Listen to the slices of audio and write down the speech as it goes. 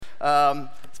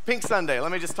It's Pink Sunday.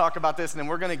 Let me just talk about this, and then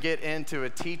we're going to get into a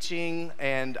teaching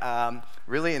and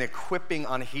really an equipping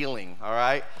on healing, all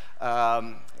right?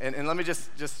 And let me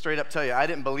just straight up tell you, I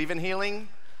didn't believe in healing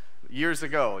years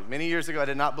ago. Many years ago, I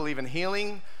did not believe in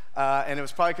healing, and it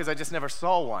was probably because I just never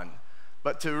saw one.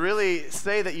 But to really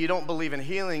say that you don't believe in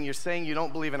healing, you're saying you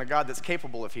don't believe in a God that's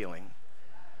capable of healing.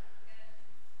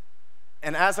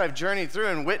 And as I've journeyed through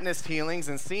and witnessed healings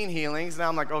and seen healings, now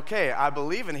I'm like, okay, I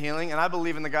believe in healing, and I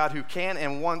believe in the God who can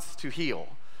and wants to heal.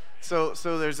 So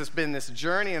there's been this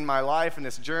journey in my life, and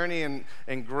this journey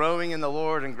in growing in the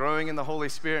Lord and growing in the Holy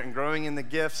Spirit and growing in the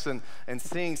gifts and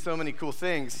seeing so many cool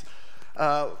things.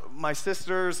 My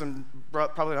sisters, and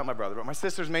probably not my brother, but my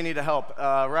sisters may need help.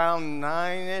 Around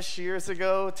 9-ish years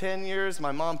ago, 10 years,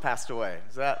 my mom passed away.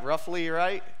 Is that roughly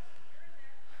right?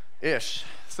 Ish.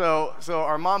 So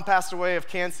our mom passed away of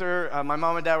cancer. My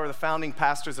mom and dad were the founding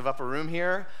pastors of Upper Room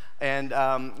here, and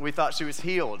we thought she was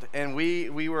healed. And we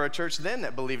were a church then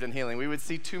that believed in healing. We would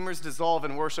see tumors dissolve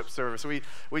in worship service.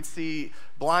 We'd see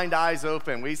blind eyes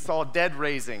open. We saw dead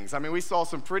raisings. I mean, we saw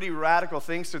some pretty radical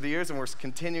things through the years, and we're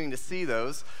continuing to see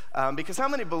those. Because how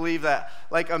many believe that,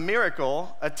 like a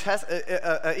miracle,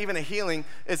 even a healing,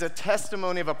 is a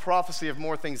testimony of a prophecy of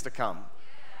more things to come?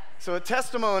 So a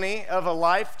testimony of a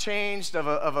life changed, of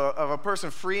a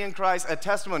person free in Christ, a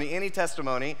testimony, any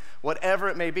testimony, whatever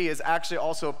it may be, is actually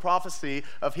also a prophecy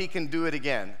of He can do it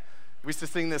again. We used to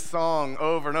sing this song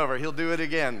over and over, He'll do it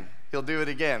again, He'll do it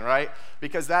again, right?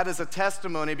 Because that is a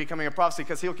testimony becoming a prophecy,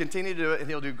 because He'll continue to do it and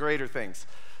He'll do greater things.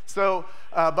 So,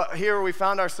 but here we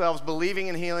found ourselves believing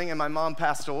in healing, and my mom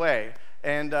passed away.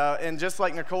 And just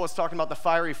like Nicole was talking about the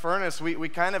fiery furnace, we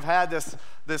kind of had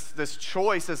this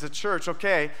choice as a church.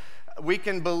 Okay, we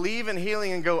can believe in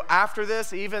healing and go after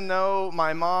this, even though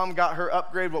my mom got her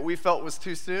upgrade what we felt was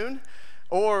too soon,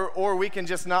 or we can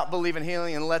just not believe in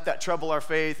healing and let that trouble our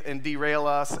faith and derail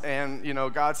us. And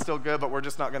God's still good, but we're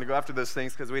just not going to go after those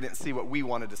things because we didn't see what we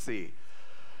wanted to see.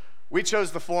 We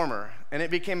chose the former, and it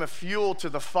became a fuel to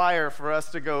the fire for us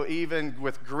to go even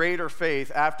with greater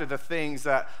faith after the things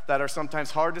that are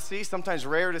sometimes hard to see, sometimes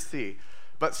rare to see,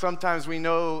 but sometimes we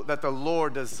know that the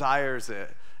Lord desires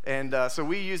it. And so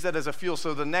we use that as a fuel.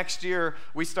 So the next year,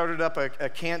 we started up a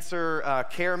cancer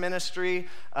care ministry,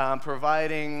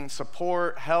 providing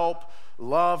support, help,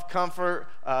 love, comfort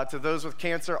to those with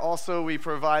cancer. Also, we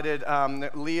provided,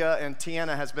 Leah and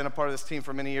Tiana has been a part of this team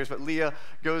for many years, but Leah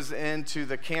goes into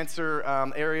the cancer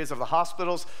areas of the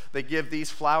hospitals. They give these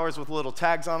flowers with little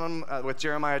tags on them with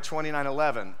Jeremiah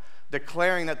 29:11,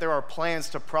 declaring that there are plans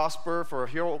to prosper for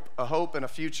a hope and a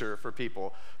future for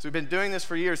people. So we've been doing this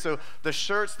for years. So the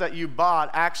shirts that you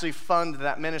bought actually fund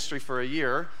that ministry for a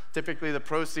year. Typically, the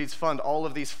proceeds fund all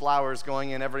of these flowers going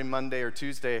in every Monday or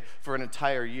Tuesday for an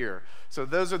entire year. So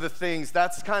those are the things,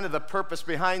 that's kind of the purpose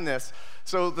behind this.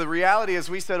 So the reality is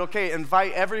we said, okay,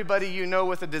 invite everybody you know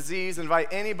with a disease, invite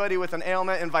anybody with an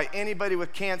ailment, invite anybody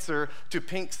with cancer to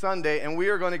Pink Sunday, and we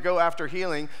are going to go after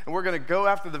healing, and we're going to go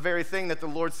after the very thing that the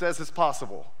Lord says is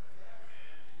possible.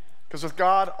 Because with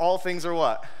God, all things are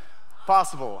what?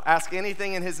 Possible. Ask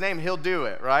anything in His name, He'll do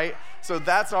it, right? So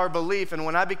that's our belief. And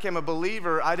when I became a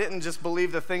believer, I didn't just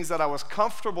believe the things that I was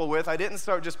comfortable with. I didn't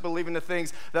start just believing the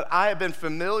things that I had been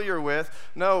familiar with.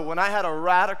 No, when I had a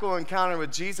radical encounter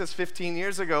with Jesus 15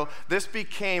 years ago, this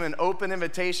became an open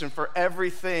invitation for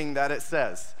everything that it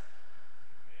says.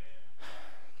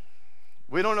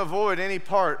 We don't avoid any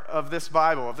part of this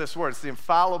Bible, of this word. It's the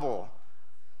infallible,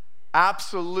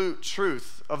 absolute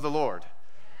truth of the Lord.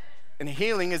 And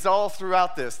healing is all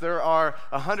throughout this. There are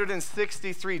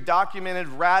 163 documented,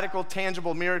 radical,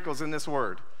 tangible miracles in this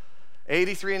word.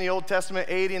 83 in the Old Testament,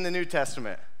 80 in the New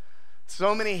Testament.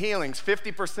 So many healings.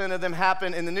 50% of them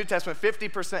happened in the New Testament,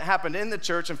 50% happened in the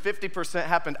church, and 50%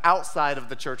 happened outside of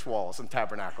the church walls and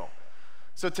tabernacle.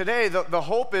 So today, the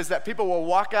hope is that people will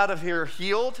walk out of here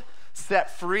healed,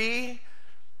 set free,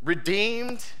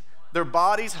 redeemed, their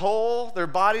bodies whole, their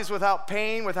bodies without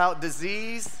pain, without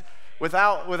disease,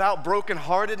 without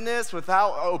brokenheartedness,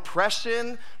 without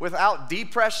oppression, without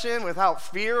depression, without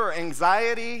fear or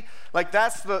anxiety. Like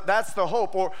that's the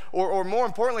hope. Or more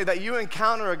importantly, that you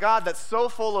encounter a God that's so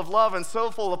full of love and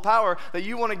so full of power that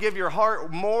you want to give your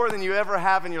heart more than you ever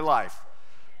have in your life,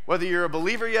 whether you're a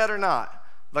believer yet or not.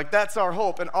 Like that's our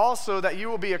hope. And also that you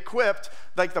will be equipped,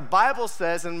 like the Bible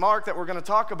says in Mark that we're going to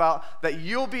talk about, that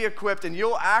you'll be equipped and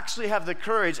you'll actually have the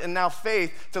courage and now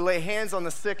faith to lay hands on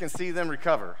the sick and see them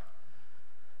recover.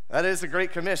 That is a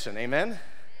great commission, amen?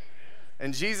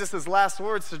 And Jesus' last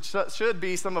words should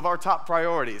be some of our top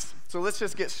priorities. So let's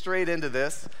just get straight into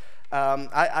this.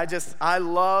 I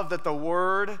love that the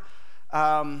Word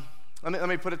Let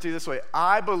me put it to you this way.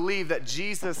 I believe that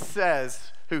Jesus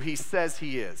says who he says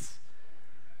he is.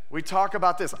 We talk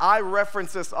about this. I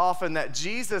reference this often, that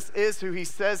Jesus is who he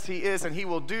says he is, and he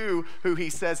will do who he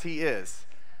says he is.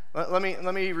 Let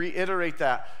me reiterate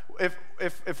that.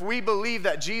 If we believe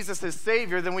that Jesus is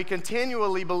Savior, then we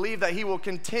continually believe that he will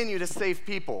continue to save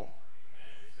people.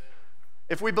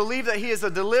 If we believe that he is a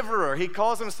deliverer, he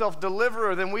calls himself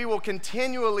deliverer, then we will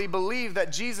continually believe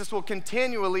that Jesus will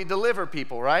continually deliver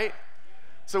people, right?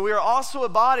 So we are also a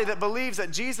body that believes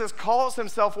that Jesus calls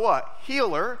himself what?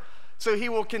 Healer. So he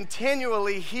will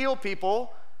continually heal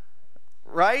people,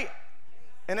 right?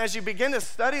 And as you begin to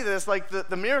study this, like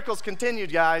the miracles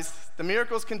continued, guys. The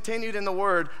miracles continued in the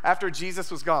Word after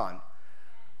Jesus was gone.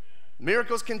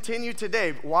 Miracles continue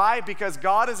today. Why? Because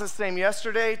God is the same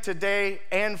yesterday, today,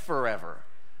 and forever.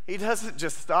 He doesn't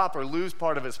just stop or lose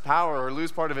part of his power or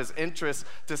lose part of his interest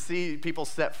to see people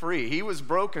set free. He was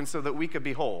broken so that we could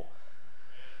be whole.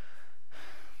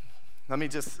 Let me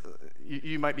just,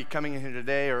 you might be coming in here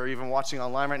today or even watching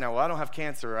online right now. Well, I don't have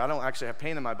cancer, or I don't actually have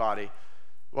pain in my body.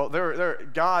 Well,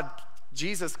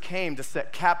 Jesus came to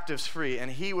set captives free, and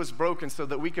he was broken so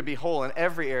that we could be whole in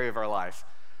every area of our life.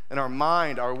 In our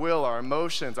mind, our will, our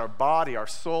emotions, our body, our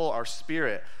soul, our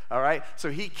spirit, all right? So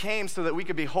he came so that we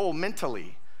could be whole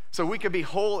mentally, so we could be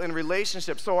whole in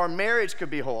relationships, so our marriage could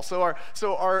be whole, so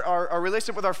our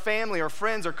relationship with our family, our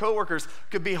friends, our coworkers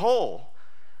could be whole.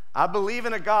 I believe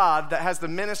in a God that has the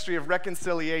ministry of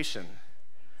reconciliation.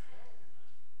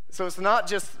 So it's not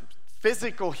just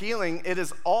physical healing, it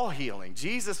is all healing.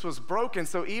 Jesus was broken,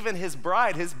 so even his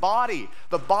bride, his body,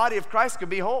 the body of Christ could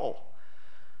be whole.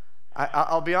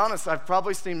 I'll be honest, I've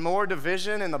probably seen more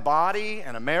division in the body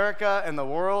and America and the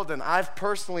world than I've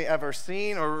personally ever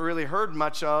seen or really heard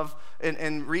much of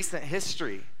in recent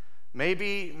history.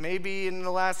 Maybe in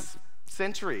the last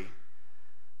century.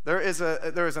 There is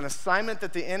an assignment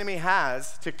that the enemy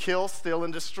has to kill, steal,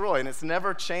 and destroy, and it's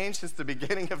never changed since the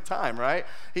beginning of time, right?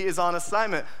 He is on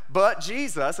assignment. But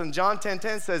Jesus, and John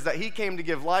 10:10 says that he came to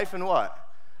give life and what?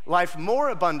 Life more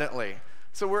abundantly.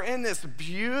 So we're in this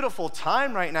beautiful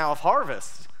time right now of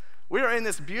harvest. We are in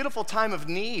this beautiful time of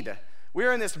need. We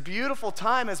are in this beautiful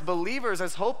time as believers,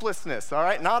 as hopelessness, all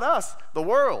right? Not us, the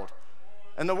world.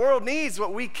 And the world needs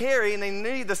what we carry, and they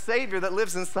need the Savior that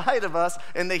lives inside of us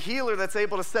and the healer that's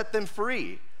able to set them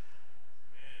free.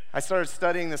 I started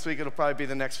studying this week. It'll probably be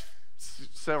the next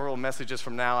several messages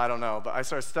from now, I don't know. But I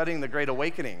started studying the Great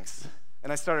Awakenings.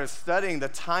 And I started studying the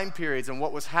time periods and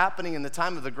what was happening in the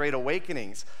time of the Great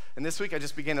Awakenings. And this week I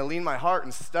just began to lean my heart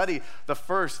and study the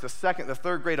first, the second, the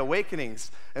third Great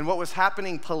Awakenings and what was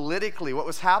happening politically, what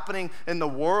was happening in the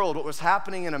world, what was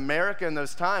happening in America in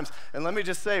those times. And let me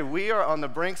just say, we are on the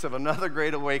brinks of another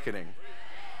Great Awakening.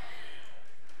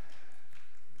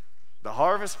 The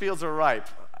harvest fields are ripe.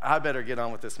 I better get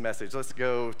on with this message. Let's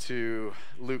go to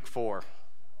Luke 4.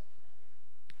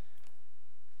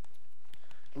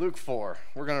 Luke 4.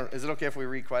 Is it okay if we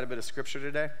read quite a bit of scripture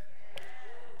today?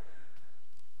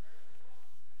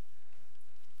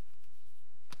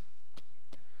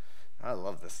 I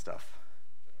love this stuff.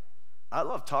 I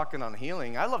love talking on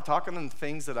healing. I love talking on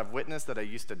things that I've witnessed that I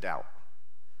used to doubt.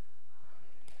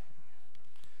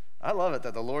 I love it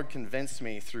that the Lord convinced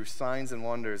me through signs and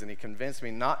wonders, and he convinced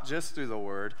me not just through the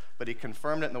word, but he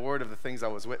confirmed it in the word of the things I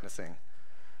was witnessing.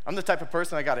 I'm the type of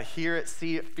person I got to hear it,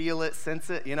 see it, feel it, sense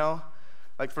it, you know?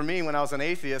 Like for me, when I was an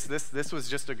atheist, this was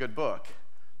just a good book.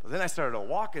 But then I started to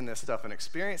walk in this stuff and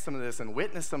experience some of this and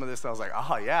witness some of this. I was like,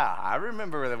 oh yeah, I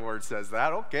remember where the word says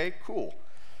that. Okay, cool.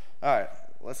 All right,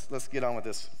 let's get on with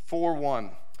this. 4:1.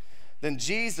 Then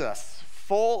Jesus,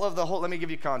 full of the whole, let me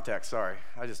give you context. Sorry,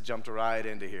 I just jumped right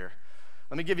into here.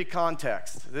 Let me give you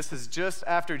context. This is just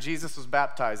after Jesus was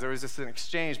baptized. There was an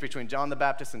exchange between John the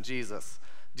Baptist and Jesus.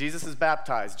 Jesus is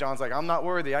baptized. John's like, I'm not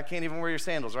worthy. I can't even wear your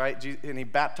sandals, right? And he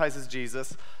baptizes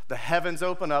Jesus. The heavens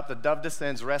open up. The dove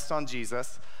descends, rests on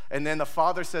Jesus. And then the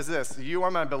Father says this, you are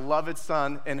my beloved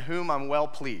Son in whom I'm well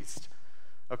pleased.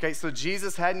 Okay, so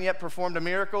Jesus hadn't yet performed a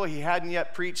miracle. He hadn't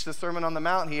yet preached the Sermon on the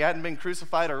Mount. He hadn't been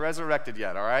crucified or resurrected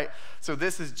yet, all right? So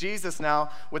this is Jesus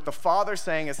now with the Father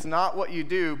saying, it's not what you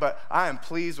do, but I am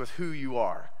pleased with who you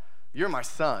are. You're my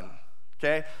Son,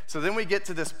 okay? So then we get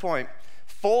to this point.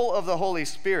 Full of the Holy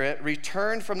Spirit,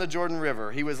 returned from the Jordan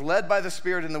River. He was led by the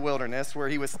Spirit in the wilderness, where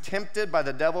he was tempted by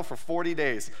the devil for 40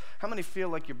 days. How many feel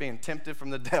like you're being tempted from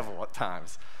the devil at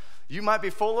times? You might be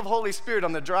full of Holy Spirit.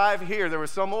 On the drive here, there was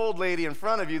some old lady in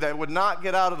front of you that would not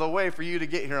get out of the way for you to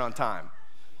get here on time.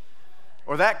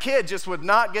 Or that kid just would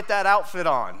not get that outfit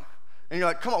on. And you're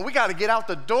like, come on, we got to get out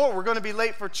the door. We're going to be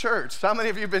late for church. How many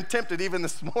of you have been tempted even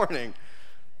this morning?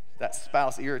 That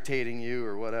spouse irritating you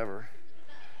or whatever.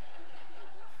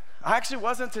 I actually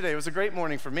wasn't today. It was a great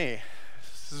morning for me.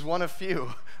 This is one of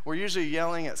few. We're usually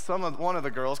yelling at one of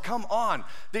the girls, come on,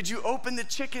 did you open the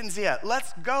chickens yet?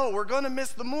 Let's go, we're gonna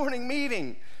miss the morning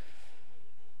meeting.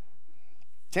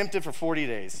 Tempted for 40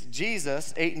 days.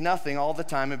 Jesus ate nothing all the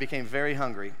time and became very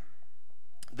hungry.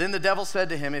 Then the devil said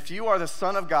to him, if you are the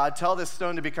Son of God, tell this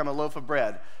stone to become a loaf of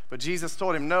bread. But Jesus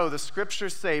told him, no, the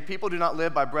scriptures say people do not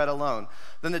live by bread alone.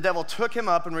 Then the devil took him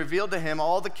up and revealed to him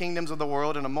all the kingdoms of the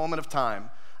world in a moment of time.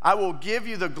 I will give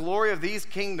you the glory of these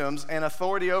kingdoms and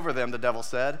authority over them, the devil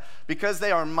said, because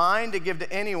they are mine to give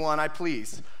to anyone I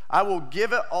please. I will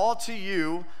give it all to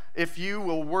you if you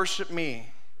will worship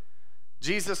me.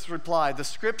 Jesus replied, the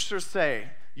scriptures say,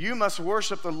 you must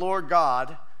worship the Lord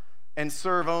God and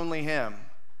serve only him.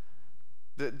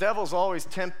 The devil's always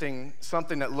tempting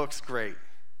something that looks great.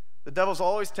 The devil's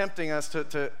always tempting us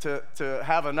to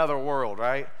have another world,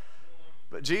 right?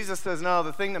 But Jesus says, no,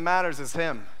 the thing that matters is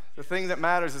him. The thing that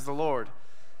matters is the Lord.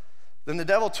 Then the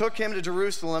devil took him to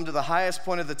Jerusalem to the highest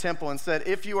point of the temple and said,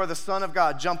 if you are the Son of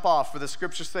God, jump off, for the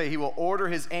scriptures say he will order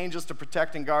his angels to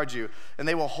protect and guard you, and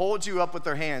they will hold you up with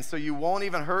their hands, so you won't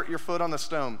even hurt your foot on the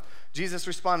stone. Jesus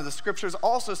responded, the scriptures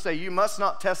also say you must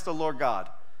not test the Lord God.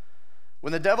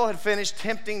 When the devil had finished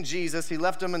tempting Jesus, he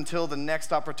left him until the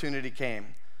next opportunity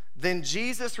came. Then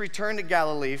Jesus returned to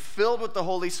Galilee, filled with the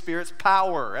Holy Spirit's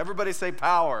power. Everybody say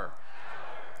power.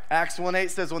 Acts 1:8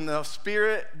 says, when the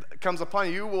Spirit comes upon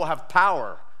you, you will have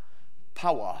power.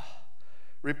 Power.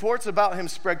 Reports about him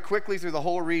spread quickly through the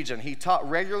whole region. He taught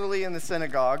regularly in the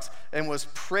synagogues and was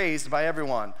praised by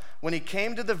everyone. When he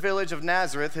came to the village of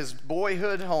Nazareth, his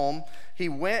boyhood home, he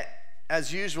went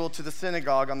as usual to the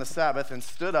synagogue on the Sabbath and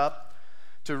stood up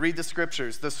to read the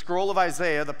scriptures. The scroll of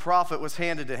Isaiah, the prophet, was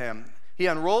handed to him. He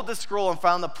unrolled the scroll and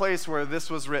found the place where this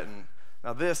was written.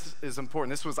 Now this is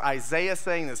important. This was Isaiah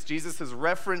saying this. Jesus is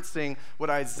referencing what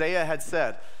Isaiah had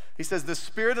said. He says, the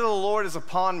Spirit of the Lord is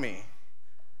upon me,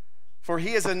 for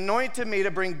he has anointed me to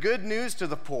bring good news to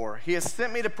the poor. He has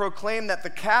sent me to proclaim that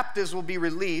the captives will be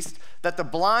released, that the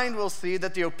blind will see,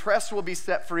 that the oppressed will be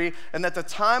set free, and that the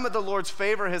time of the Lord's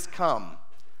favor has come.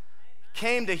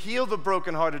 Came to heal the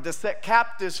brokenhearted, to set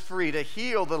captives free, to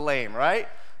heal the lame, right?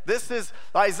 This is,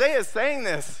 Isaiah is saying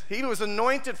this. He was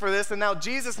anointed for this, and now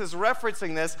Jesus is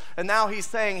referencing this, and now he's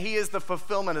saying he is the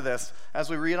fulfillment of this as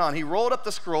we read on. He rolled up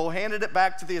the scroll, handed it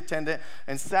back to the attendant,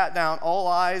 and sat down. All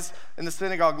eyes in the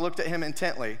synagogue looked at him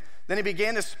intently. Then he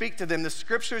began to speak to them. The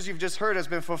scriptures you've just heard has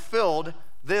been fulfilled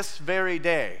this very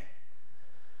day.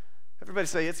 Everybody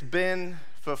say, it's been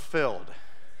fulfilled.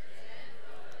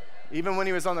 Even when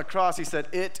he was on the cross, he said,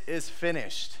 it is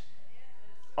finished.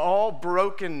 All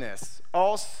brokenness,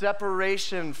 all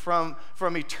separation from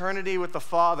eternity with the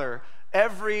Father,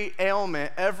 every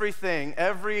ailment, everything,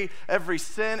 every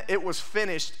sin, it was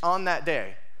finished on that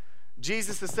day.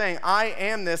 Jesus is saying, I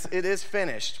am this, it is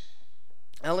finished.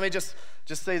 Now let me just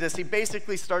say this. He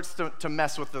basically starts to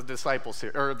mess with the disciples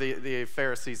here, or the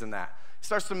Pharisees in that. He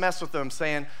starts to mess with them,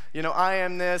 saying, you know, I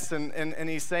am this, and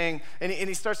he's saying, and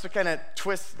he starts to kind of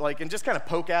twist, and just kind of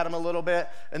poke at him a little bit.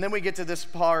 And then we get to this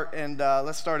part, and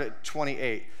let's start at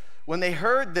 28. When they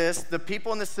heard this, the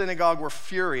people in the synagogue were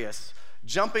furious,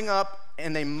 jumping up,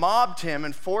 and they mobbed him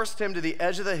and forced him to the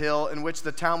edge of the hill in which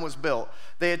the town was built.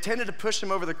 They intended to push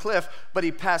him over the cliff, but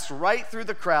he passed right through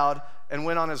the crowd and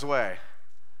went on his way.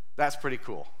 That's pretty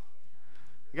cool.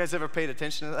 You guys ever paid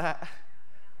attention to that?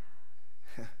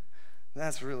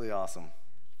 That's really awesome.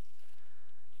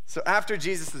 So after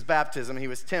Jesus' baptism, he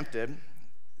was tempted.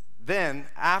 Then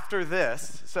after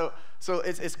this, so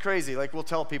it's crazy. We'll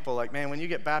tell people, man, when you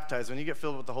get baptized, when you get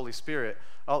filled with the Holy Spirit,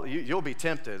 you'll be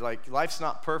tempted. Life's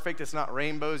not perfect. It's not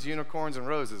rainbows, unicorns, and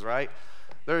roses, right?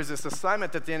 There's this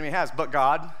assignment that the enemy has. But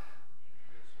God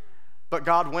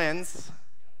wins.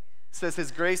 Says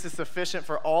his grace is sufficient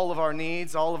for all of our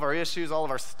needs, all of our issues, all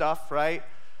of our stuff, right?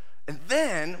 And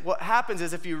then what happens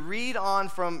is, if you read on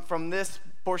from this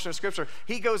portion of Scripture,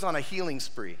 he goes on a healing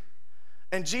spree.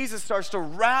 And Jesus starts to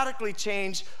radically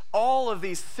change all of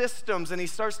these systems, and he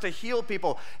starts to heal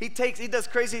people. He does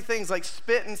crazy things like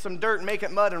spit in some dirt and make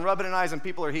it mud and rub it in eyes, and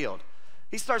people are healed.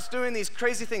 He starts doing these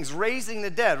crazy things, raising the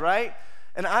dead, right?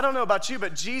 And I don't know about you,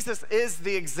 but Jesus is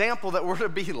the example that we're to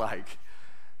be like.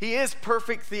 He is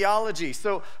perfect theology.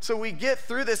 So we get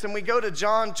through this and we go to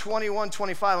John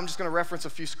 21:25. I'm just going to reference a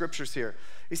few scriptures here.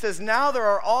 He says, now there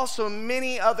are also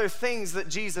many other things that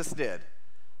Jesus did.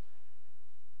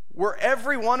 Were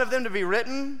every one of them to be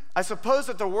written, I suppose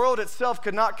that the world itself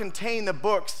could not contain the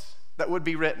books that would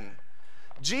be written.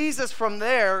 Jesus from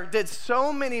there did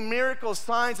so many miracles,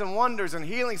 signs, and wonders, and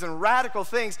healings, and radical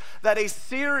things that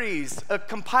a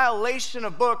compilation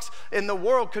of books in the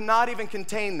world could not even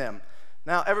contain them.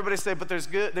 Now, everybody say, but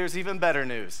there's even better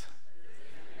news.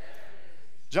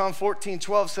 John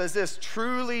 14:12 says this,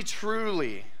 truly,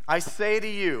 truly, I say to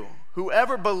you,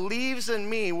 whoever believes in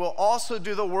me will also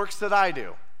do the works that I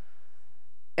do.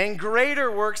 And greater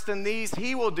works than these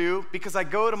he will do because I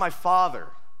go to my Father.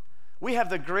 We have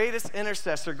the greatest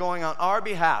intercessor going on our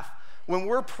behalf. When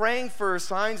we're praying for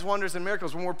signs, wonders, and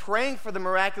miracles, when we're praying for the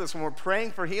miraculous, when we're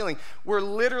praying for healing, we're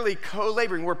literally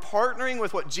co-laboring. We're partnering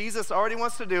with what Jesus already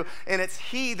wants to do, and it's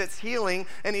he that's healing,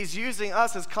 and he's using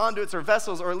us as conduits or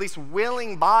vessels, or at least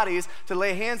willing bodies to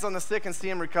lay hands on the sick and see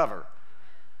them recover.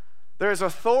 There's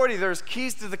authority, there's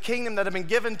keys to the kingdom that have been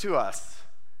given to us.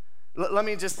 Let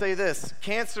me just say this.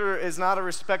 Cancer is not a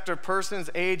respecter of persons,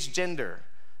 age, gender.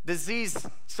 Disease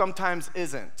sometimes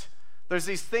isn't. There's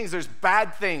these things, there's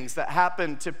bad things that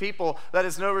happen to people that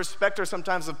is no respecter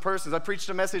sometimes of persons. I preached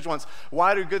a message once,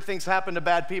 why do good things happen to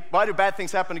bad people? Why do bad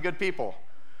things happen to good people?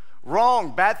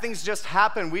 Wrong, bad things just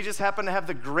happen. We just happen to have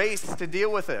the grace to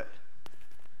deal with it.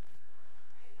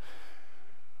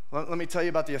 Let me tell you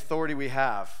about the authority we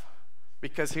have,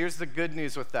 because here's the good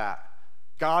news with that.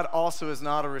 God also is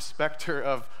not a respecter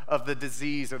of the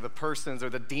disease or the persons or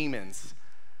the demons.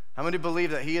 How many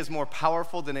believe that he is more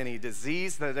powerful than any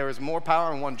disease, that there is more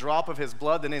power in one drop of his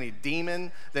blood than any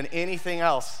demon, than anything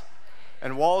else?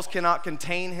 And walls cannot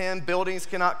contain him, buildings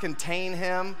cannot contain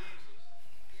him.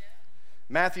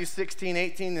 Matthew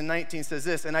 16:18-19 says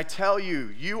this, and I tell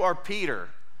you, you are Peter,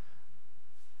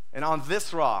 and on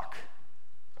this rock,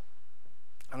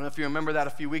 I don't know if you remember that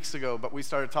a few weeks ago, but we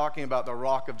started talking about the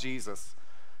rock of Jesus,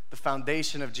 the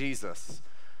foundation of Jesus.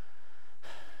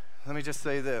 Let me just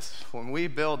say this. When we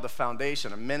build the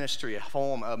foundation, a ministry, a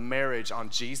home, a marriage on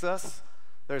Jesus,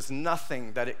 there's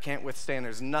nothing that it can't withstand.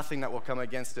 There's nothing that will come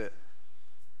against it.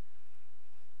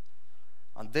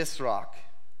 On this rock,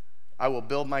 I will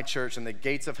build my church, and the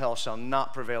gates of hell shall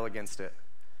not prevail against it.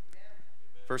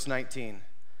 Verse 19,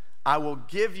 I will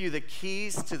give you the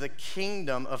keys to the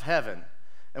kingdom of heaven.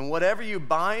 And whatever you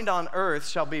bind on earth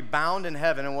shall be bound in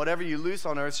heaven, and whatever you loose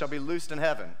on earth shall be loosed in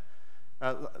heaven.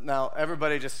 Now,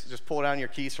 everybody just pull down your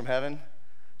keys from heaven.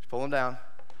 Just pull them down.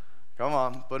 Come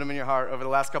on, put them in your heart. Over the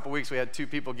last couple weeks, we had 2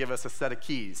 people give us a set of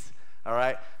keys, all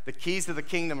right? The keys to the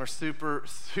kingdom are super,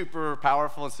 super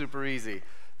powerful and super easy.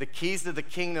 The keys to the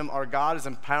kingdom are God is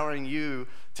empowering you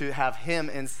to have him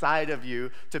inside of you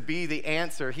to be the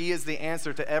answer. He is the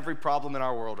answer to every problem in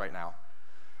our world right now.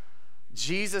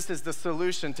 Jesus is the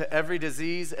solution to every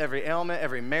disease, every ailment,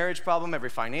 every marriage problem, every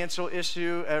financial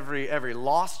issue, every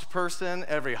lost person,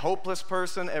 every hopeless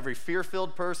person, every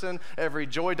fear-filled person, every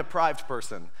joy-deprived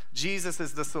person. Jesus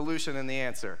is the solution and the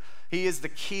answer. He is the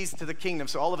keys to the kingdom.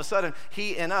 So all of a sudden,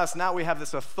 he in us, now we have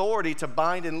this authority to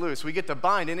bind and loose. We get to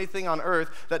bind anything on earth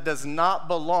that does not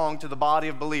belong to the body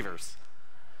of believers.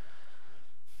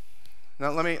 Now,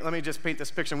 let me just paint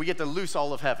this picture. We get to loose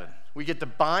all of heaven. We get to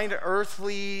bind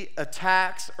earthly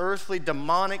attacks, earthly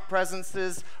demonic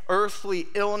presences, earthly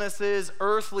illnesses,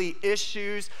 earthly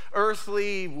issues,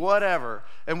 earthly whatever.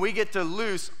 And we get to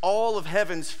loose all of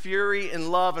heaven's fury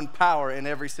and love and power in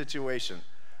every situation.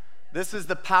 This is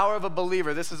the power of a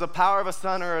believer. This is the power of a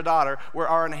son or a daughter, where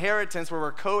our inheritance, where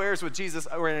we're co-heirs with Jesus,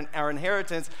 where our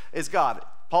inheritance is God.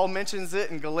 Paul mentions it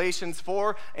in Galatians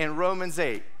 4 and Romans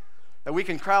 8. That we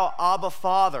can cry out, Abba,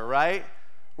 Father, right?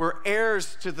 We're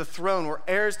heirs to the throne. We're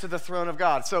heirs to the throne of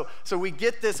God. So we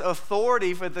get this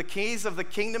authority for the keys of the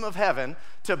kingdom of heaven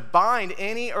to bind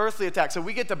any earthly attack. So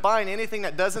we get to bind anything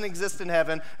that doesn't exist in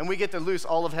heaven, and we get to loose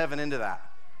all of heaven into that.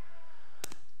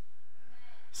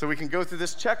 So we can go through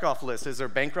this checkoff list. Is there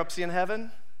bankruptcy in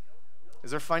heaven? Is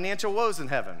there financial woes in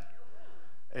heaven?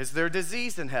 Is there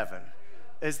disease in heaven?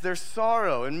 Is there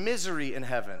sorrow and misery in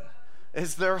heaven?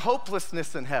 Is there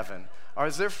hopelessness in heaven? Or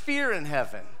is there fear in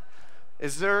heaven?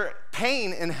 Is there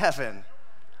pain in heaven?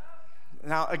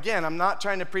 Now, again, I'm not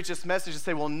trying to preach this message to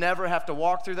say we'll never have to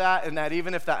walk through that, and that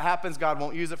even if that happens, God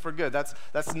won't use it for good.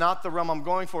 That's not the realm I'm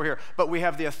going for here. But we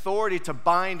have the authority to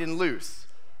bind and loose.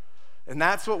 And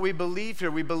that's what we believe here.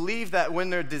 We believe that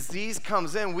when their disease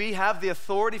comes in, we have the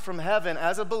authority from heaven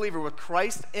as a believer with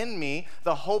Christ in me,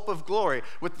 the hope of glory,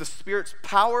 with the Spirit's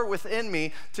power within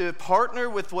me to partner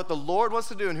with what the Lord wants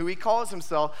to do and who he calls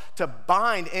himself to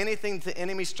bind anything the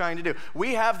enemy's trying to do.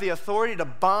 We have the authority to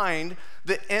bind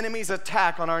the enemy's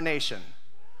attack on our nation.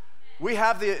 We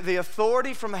have the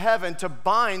authority from heaven to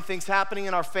bind things happening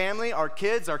in our family, our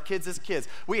kids' kids.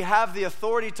 We have the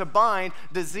authority to bind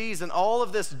disease and all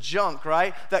of this junk,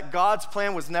 right? That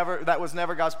was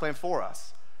never God's plan for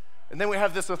us. And then we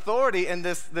have this authority and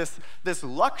this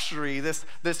luxury, this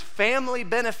family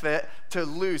benefit to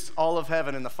loose all of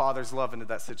heaven and the Father's love into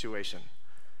that situation.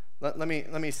 Let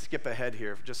me skip ahead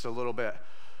here just a little bit.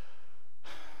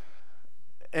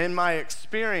 In my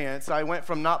experience, I went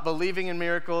from not believing in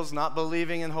miracles, not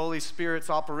believing in Holy Spirit's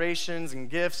operations and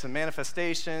gifts and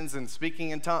manifestations and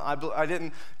speaking in tongues. I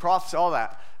didn't prophesy, all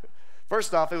that.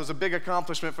 First off, it was a big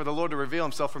accomplishment for the Lord to reveal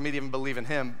himself for me to even believe in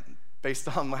him based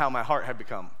on how my heart had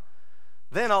become.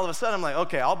 Then all of a sudden, I'm like,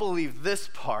 okay, I'll believe this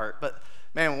part. But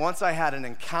man, once I had an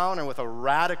encounter with a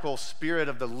radical Spirit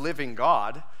of the living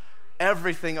God,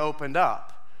 everything opened up.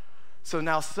 So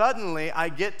now suddenly I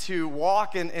get to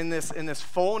walk in this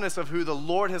fullness of who the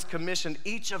Lord has commissioned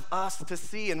each of us to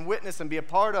see and witness and be a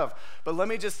part of. But let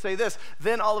me just say this.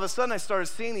 Then all of a sudden I started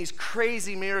seeing these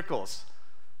crazy miracles.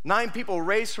 9 people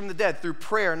raised from the dead through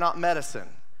prayer, not medicine.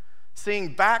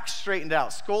 Seeing backs straightened out,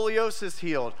 scoliosis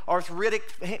healed, arthritic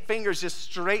fingers just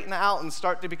straighten out and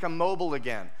start to become mobile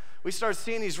again. We start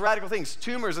seeing these radical things.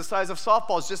 Tumors the size of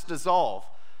softballs just dissolve.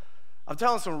 I'm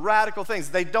telling some radical things.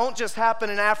 They don't just happen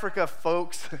in Africa,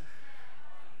 folks.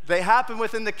 They happen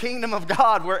within the kingdom of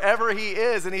God wherever he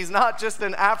is, and he's not just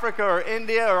in Africa or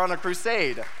India or on a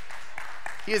crusade.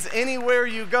 He is anywhere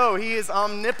you go. He is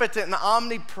omnipotent and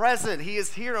omnipresent. He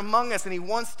is here among us, and he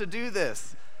wants to do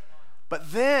this.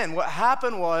 But then what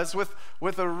happened was,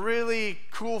 with a really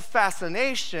cool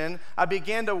fascination, I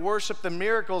began to worship the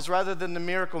miracles rather than the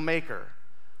miracle maker.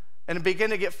 And began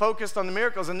to get focused on the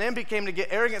miracles, and then became to get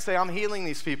arrogant, say, I'm healing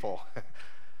these people.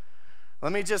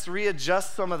 Let me just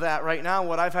readjust some of that right now,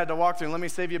 what I've had to walk through, and let me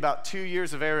save you about 2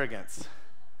 years of arrogance.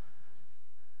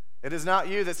 It is not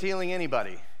you that's healing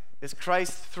anybody. It's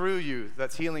Christ through you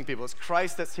that's healing people. It's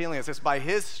Christ that's healing us. It's by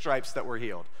his stripes that we're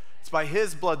healed. It's by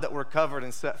his blood that we're covered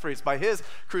and set free. It's by his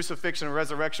crucifixion and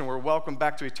resurrection we're welcomed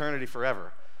back to eternity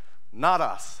forever. Not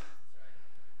us.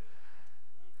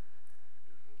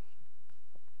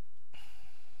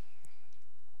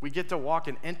 We get to walk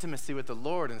in intimacy with the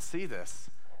Lord and see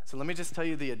this. So let me just tell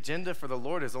you, the agenda for the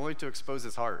Lord is only to expose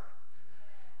his heart.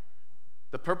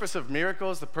 The purpose of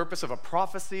miracles, the purpose of a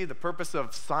prophecy, the purpose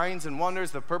of signs and wonders,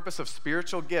 the purpose of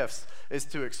spiritual gifts is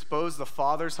to expose the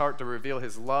Father's heart, to reveal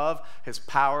his love, his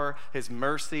power, his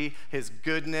mercy, his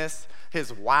goodness,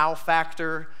 his wow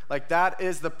factor. Like, that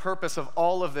is the purpose of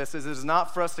all of this. It is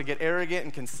not for us to get arrogant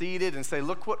and conceited and say,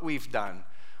 look what we've done.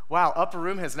 Wow, Upper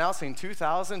Room has now seen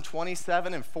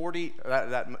 2,027 and 40.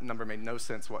 That number made no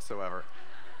sense whatsoever.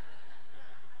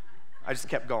 I just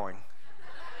kept going.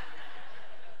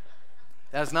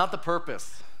 That is not the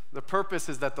purpose. The purpose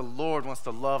is that the Lord wants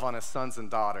to love on his sons and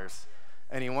daughters,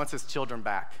 and he wants his children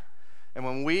back. And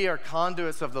when we are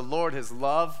conduits of the Lord, his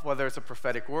love, whether it's a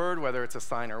prophetic word, whether it's a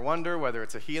sign or wonder, whether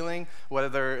it's a healing,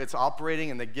 whether it's operating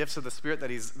in the gifts of the Spirit that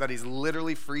he's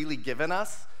literally freely given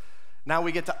us, now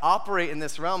we get to operate in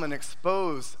this realm and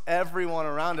expose everyone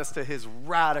around us to his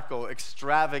radical,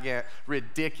 extravagant,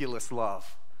 ridiculous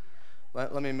love.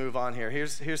 Let me move on here.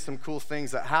 Here's some cool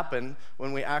things that happen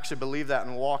when we actually believe that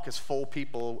and walk as full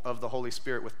people of the Holy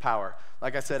Spirit with power.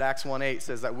 Like I said, Acts 1:8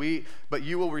 says that but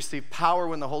you will receive power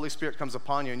when the Holy Spirit comes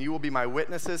upon you, and you will be my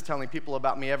witnesses, telling people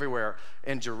about me everywhere,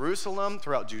 in Jerusalem,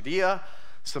 throughout Judea,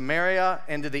 Samaria,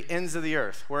 and to the ends of the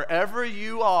earth. Wherever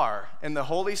you are and the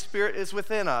Holy Spirit is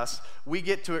within us, we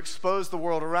get to expose the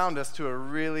world around us to a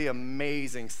really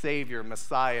amazing Savior,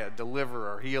 Messiah,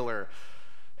 deliverer, healer,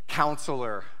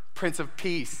 counselor, Prince of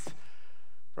Peace,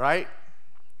 right?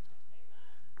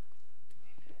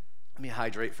 Let me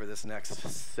hydrate for this next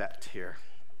set here.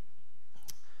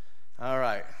 All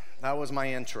right, that was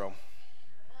my intro.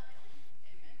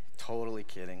 Totally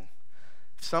kidding.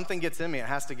 If something gets in me, it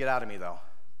has to get out of me, though.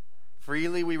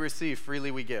 Freely we receive, freely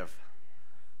we give.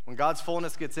 When God's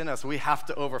fullness gets in us, we have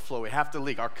to overflow. We have to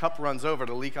leak. Our cup runs over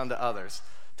to leak onto others,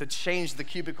 to change the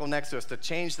cubicle next to us, to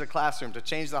change the classroom, to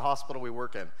change the hospital we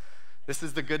work in. This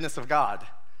is the goodness of God.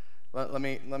 Let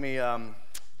me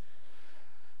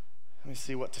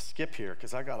see what to skip here,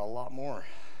 because I got a lot more.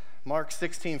 Mark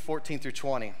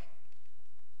 16:14-20.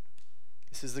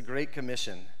 This is the Great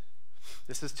Commission.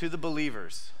 This is to the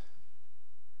believers.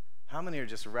 How many are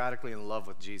just radically in love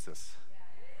with Jesus?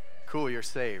 Cool, you're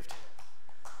saved.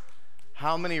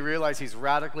 How many realize he's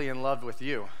radically in love with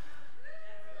you?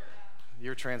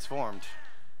 You're transformed.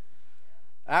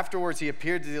 Afterwards, he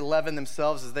appeared to the 11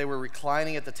 themselves as they were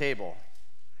reclining at the table,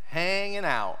 hanging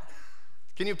out.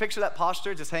 Can you picture that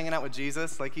posture, just hanging out with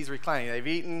Jesus? Like, he's reclining. They've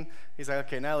eaten. He's like,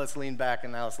 okay, now let's lean back,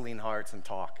 and now let's lean hearts and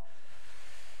talk.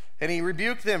 And he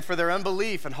rebuked them for their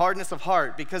unbelief and hardness of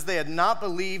heart, because they had not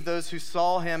believed those who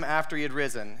saw him after he had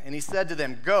risen. And he said to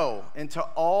them, go into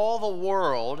all the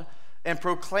world and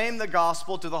proclaim the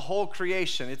gospel to the whole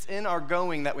creation. It's in our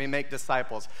going that we make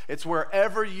disciples. It's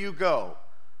wherever you go.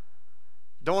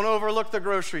 Don't overlook the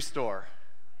grocery store.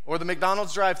 or the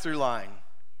McDonald's drive-through line.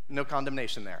 No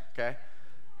condemnation there, okay?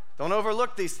 Don't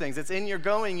overlook these things. It's in your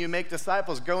going you make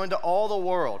disciples. Go into all the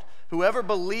world. Whoever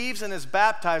believes and is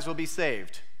baptized will be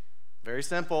saved. Very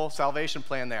simple salvation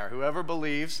plan there. Whoever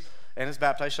believes and is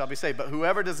baptized shall be saved. But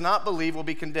whoever does not believe will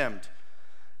be condemned.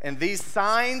 And these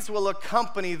signs will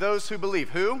accompany those who believe.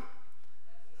 Who?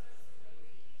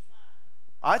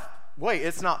 Wait,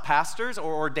 it's not pastors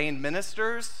or ordained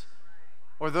ministers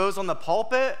or those on the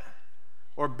pulpit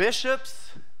or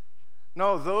bishops.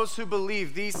 No, those who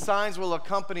believe, these signs will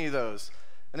accompany those.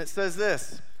 And it says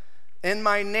this, in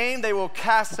my name they will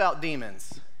cast out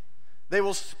demons. They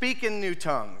will speak in new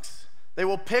tongues. They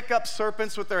will pick up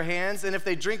serpents with their hands, and if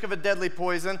they drink of a deadly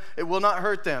poison, it will not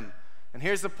hurt them. And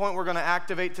here's the point we're going to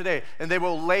activate today. And they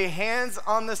will lay hands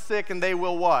on the sick, and they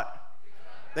will what?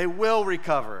 They will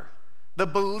recover. The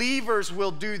believers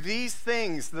will do these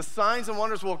things. The signs and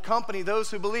wonders will accompany those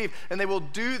who believe, and they will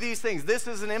do these things. This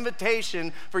is an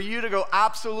invitation for you to go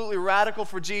absolutely radical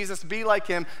for Jesus, be like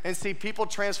him, and see people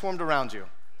transformed around you.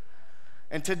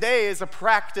 And today is a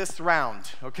practice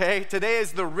round, okay? Today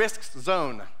is the risk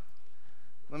zone.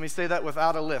 Let me say that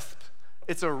without a lisp.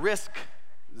 It's a risk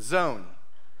zone.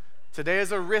 Today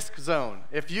is a risk zone.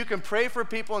 If you can pray for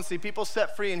people and see people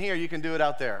set free in here, you can do it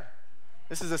out there.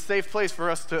 This is a safe place for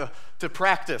us to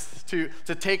practice, to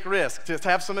take risk, to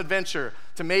have some adventure,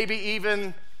 to maybe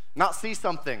even not see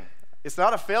something. It's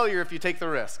not a failure if you take the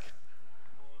risk.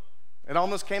 It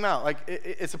almost came out like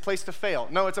it's a place to fail.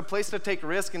 No, it's a place to take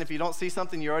risk, and if you don't see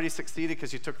something, you already succeeded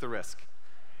because you took the risk.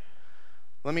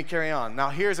 Let me carry on. Now,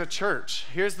 here's a church.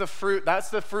 Here's the fruit. That's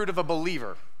the fruit of a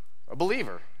believer. A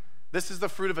believer. This is the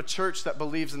fruit of a church that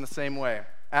believes in the same way.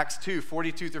 Acts 2,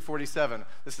 42 through 47.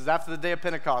 This is after the day of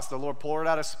Pentecost. The Lord poured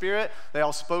out a spirit. They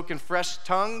all spoke in fresh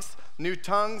tongues, new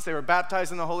tongues. They were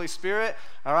baptized in the Holy Spirit.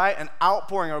 All right, an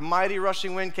outpouring, a mighty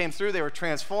rushing wind came through. They were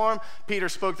transformed. Peter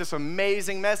spoke this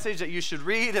amazing message that you should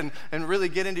read and really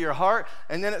get into your heart.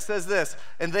 And then it says this,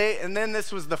 and then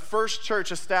this was the first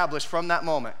church established from that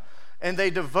moment. And they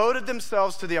devoted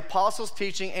themselves to the apostles'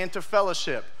 teaching and to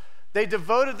fellowship. They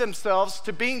devoted themselves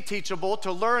to being teachable,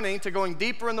 to learning, to going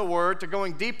deeper in the Word, to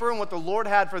going deeper in what the Lord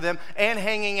had for them, and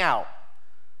hanging out.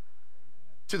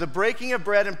 To the breaking of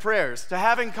bread and prayers, to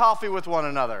having coffee with one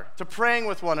another, to praying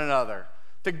with one another,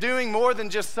 to doing more than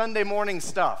just Sunday morning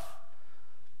stuff.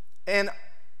 And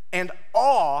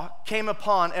awe came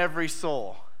upon every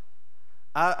soul.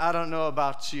 I don't know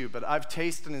about you, but I've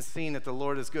tasted and seen that the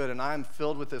Lord is good, and I'm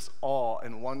filled with this awe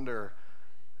and wonder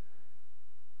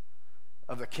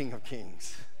of the King of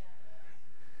Kings.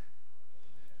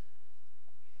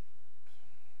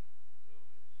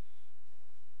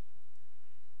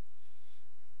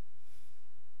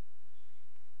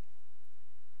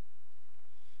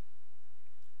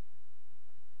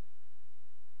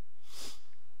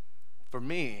 For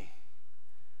me,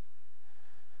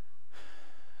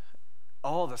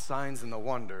 all the signs and the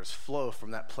wonders flow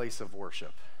from that place of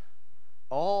worship.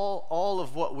 All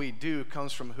of what we do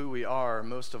comes from who we are,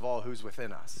 most of all, who's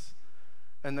within us.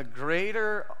 And the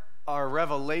greater our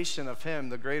revelation of him,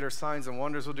 the greater signs and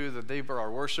wonders we'll do, the deeper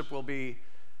our worship will be.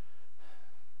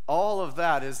 All of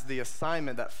that is the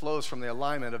assignment that flows from the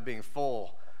alignment of being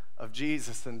full of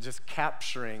Jesus and just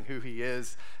capturing who he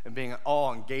is and being in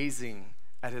awe and gazing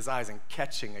at his eyes and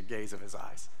catching a gaze of his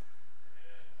eyes.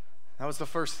 That was the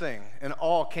first thing. And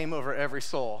awe came over every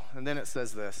soul. And then it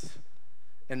says this,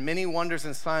 and many wonders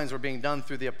and signs were being done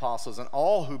through the apostles, and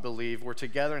all who believed were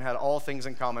together and had all things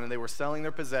in common, and they were selling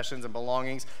their possessions and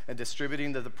belongings and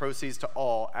distributing the proceeds to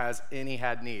all as any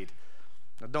had need.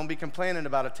 Now, don't be complaining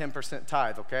about a 10%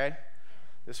 tithe, okay?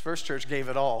 This first church gave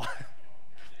it all.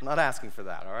 I'm not asking for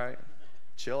that, all right?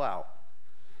 Chill out.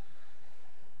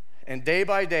 And day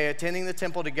by day, attending the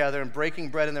temple together and breaking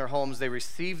bread in their homes, they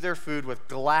received their food with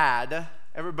glad.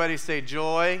 Everybody say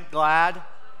joy, glad,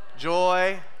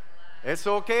 joy. It's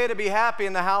okay to be happy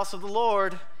in the house of the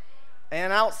Lord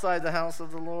and outside the house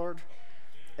of the Lord.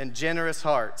 And generous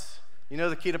hearts. You know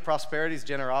the key to prosperity is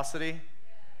generosity?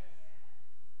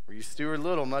 Where you steward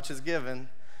little, much is given.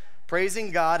 Praising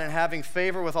God and having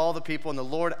favor with all the people, and the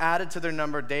Lord added to their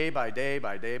number day by day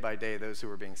by day by day those who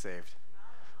were being saved.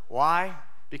 Why?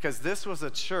 Because this was a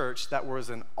church that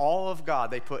was in awe of God.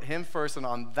 They put him first,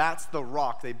 and that's the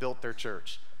rock they built their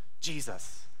church.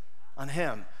 Jesus, on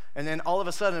him. And then all of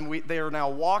a sudden, they are now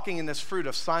walking in this fruit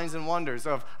of signs and wonders,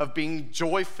 of being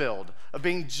joy-filled, of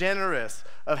being generous,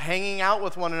 of hanging out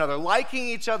with one another, liking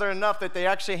each other enough that they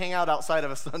actually hang out outside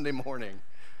of a Sunday morning.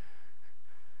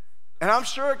 And I'm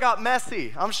sure it got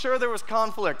messy. I'm sure there was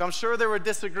conflict. I'm sure there were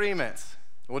disagreements.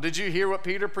 Well, did you hear what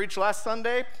Peter preached last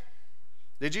Sunday?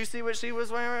 Did you see what she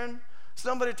was wearing?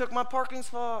 Somebody took my parking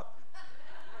spot.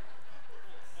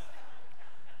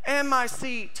 And my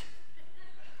seat.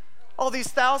 All these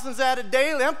thousands added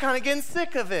daily, I'm kind of getting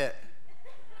sick of it.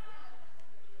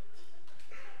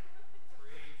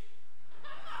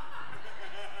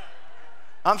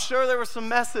 I'm sure there were some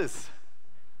messes.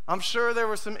 I'm sure there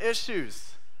were some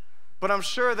issues. But I'm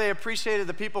sure they appreciated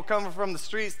the people coming from the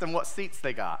streets than what seats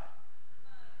they got.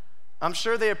 I'm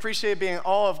sure they appreciated being in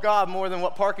awe of God more than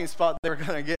what parking spot they were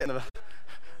going to get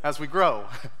as we grow.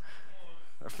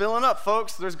 They're filling up,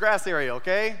 folks. There's grass area,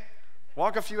 okay?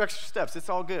 Walk a few extra steps. It's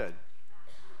all good.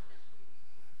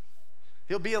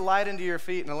 He'll be a light into your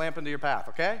feet and a lamp into your path,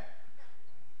 okay?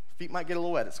 Feet might get a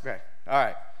little wet. It's okay. All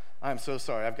right. I'm so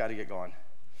sorry. I've got to get going.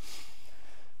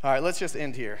 All right, let's just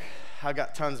end here. I've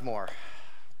got tons more.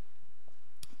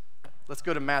 Let's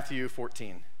go to Matthew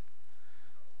 14.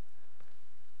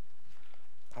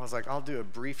 I was like, I'll do a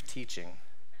brief teaching.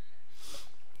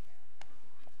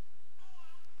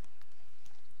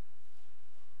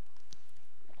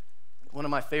 One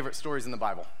of my favorite stories in the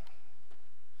Bible.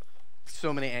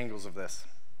 So many angles of this.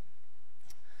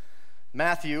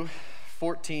 Matthew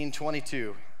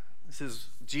 14:22. This is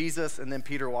Jesus and then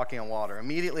Peter walking on water.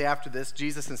 Immediately after this,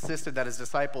 Jesus insisted that his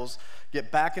disciples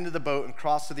get back into the boat and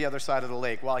cross to the other side of the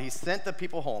lake while he sent the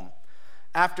people home.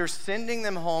 After sending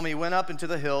them home, he went up into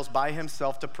the hills by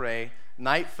himself to pray.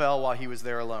 Night fell while he was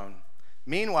there alone.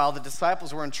 Meanwhile, the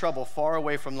disciples were in trouble far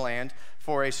away from land,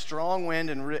 for a strong wind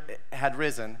had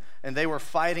risen, and they were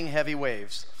fighting heavy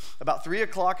waves. About 3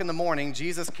 o'clock in the morning,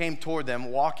 Jesus came toward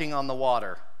them, walking on the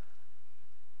water.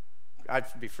 I'd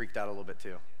be freaked out a little bit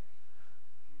too.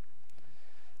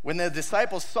 When the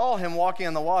disciples saw him walking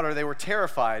on the water, they were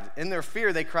terrified. In their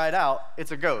fear, they cried out,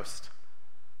 "It's a ghost."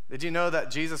 Did you know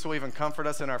that Jesus will even comfort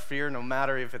us in our fear, no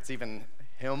matter if it's even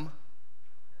him?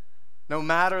 No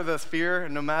matter the fear,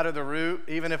 no matter the root,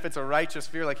 even if it's a righteous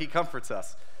fear, like he comforts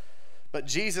us. But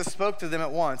Jesus spoke to them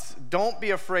at once. "Don't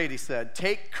be afraid," he said.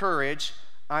 "Take courage,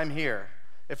 I'm here."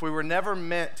 If we were never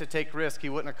meant to take risk, he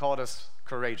wouldn't have called us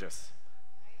courageous.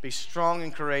 Be strong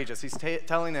and courageous. He's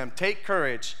telling them, take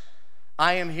courage,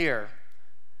 I am here.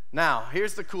 Now,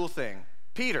 here's the cool thing.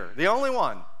 Peter, the only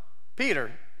one,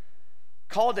 Peter,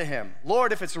 called to him,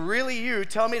 "Lord, if it's really you,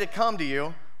 tell me to come to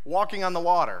you walking on the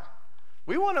water."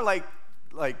 We want to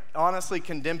like honestly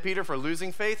condemn Peter for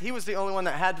losing faith. He was the only one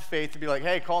that had faith to be like,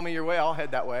 "Hey, call me your way, I'll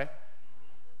head that way."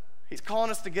 He's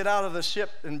calling us to get out of the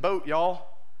ship and boat, y'all.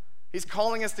 He's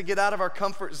calling us to get out of our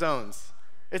comfort zones.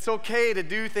 It's okay to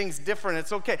do things different.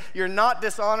 It's okay. You're not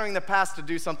dishonoring the past to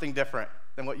do something different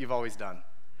than what you've always done.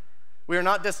 We are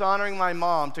not dishonoring my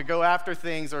mom to go after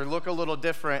things or look a little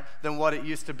different than what it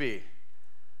used to be.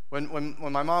 When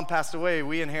my mom passed away,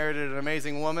 we inherited an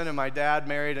amazing woman, and my dad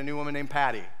married a new woman named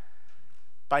Patty.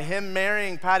 By him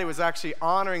marrying Patty was actually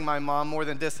honoring my mom more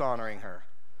than dishonoring her.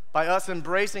 By us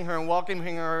embracing her and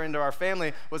welcoming her into our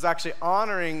family was actually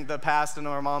honoring the past and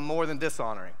our mom more than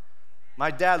dishonoring.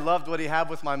 My dad loved what he had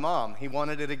with my mom. He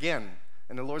wanted it again,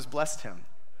 and the Lord's blessed him.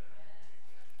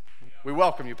 We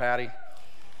welcome you, Patty.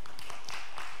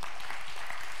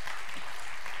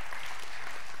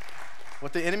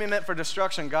 What the enemy meant for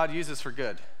destruction, God uses for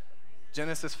good.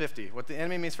 Genesis 50. What the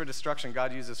enemy means for destruction,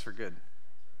 God uses for good.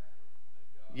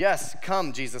 "Yes,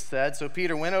 come," Jesus said. So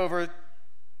Peter went over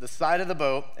the side of the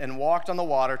boat and walked on the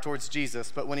water towards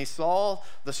Jesus. But when he saw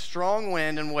the strong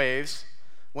wind and waves,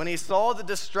 when he saw the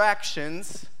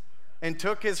distractions and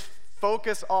took his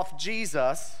focus off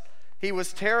Jesus, he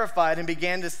was terrified and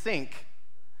began to sink.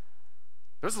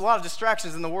 There's a lot of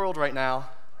distractions in the world right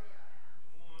now.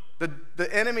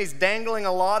 The enemy's dangling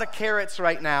a lot of carrots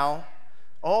right now.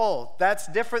 Oh, that's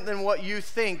different than what you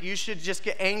think. You should just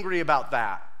get angry about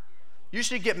that. You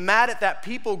should get mad at that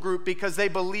people group because they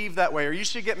believe that way. Or you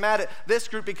should get mad at this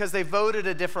group because they voted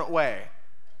a different way.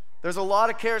 There's a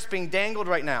lot of carrots being dangled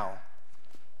right now.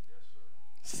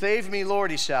 "Save me,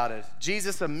 Lord," he shouted.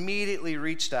 Jesus immediately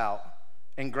reached out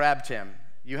and grabbed him.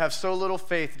 "You have so little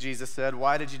faith," Jesus said.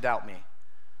 "Why did you doubt me?"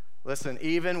 Listen,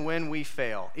 even when we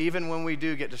fail, even when we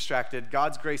do get distracted,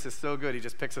 God's grace is so good, he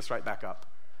just picks us right back up.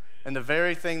 And the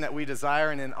very thing that we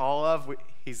desire and in all of,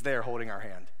 he's there holding our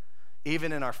hand,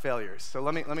 even in our failures. So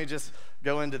let me just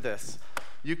go into this.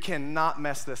 You cannot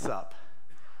mess this up.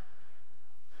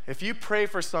 If you pray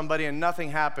for somebody and nothing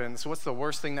happens, what's the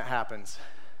worst thing that happens?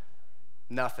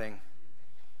 Nothing.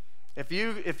 If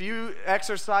you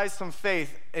exercise some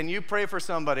faith and you pray for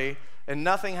somebody and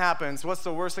nothing happens, what's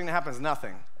the worst thing that happens?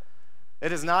 Nothing.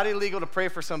 It is not illegal to pray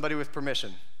for somebody with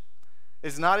permission.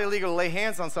 It's not illegal to lay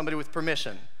hands on somebody with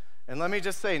permission. And let me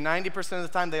just say, 90% of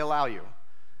the time they allow you.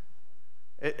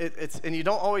 And you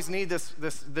don't always need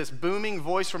this booming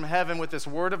voice from heaven with this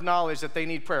word of knowledge that they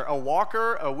need prayer. A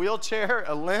walker, a wheelchair,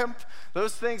 a limp,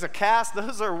 those things, a cast,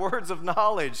 those are words of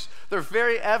knowledge. They're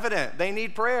very evident. They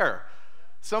need prayer.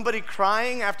 Somebody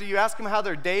crying after you ask them how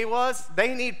their day was,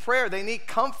 they need prayer. They need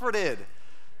comforted.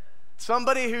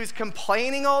 Somebody who's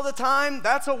complaining all the time,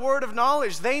 that's a word of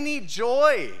knowledge. They need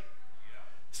joy.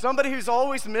 Somebody who's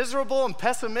always miserable and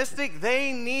pessimistic,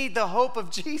 they need the hope of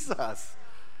Jesus.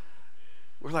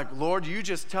 We're like, Lord, you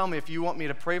just tell me if you want me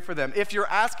to pray for them. If you're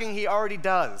asking, he already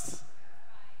does.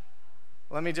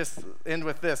 Let me just end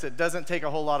with this. It doesn't take a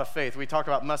whole lot of faith. We talk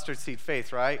about mustard seed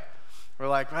faith, right? We're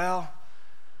like, well,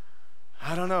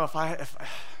 I don't know. If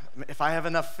I have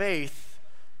enough faith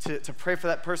to pray for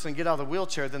that person and get out of the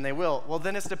wheelchair, then they will. Well,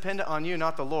 then it's dependent on you,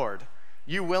 not the Lord.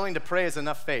 You willing to pray is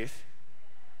enough faith.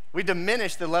 We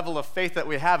diminish the level of faith that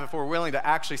we have if we're willing to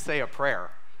actually say a prayer.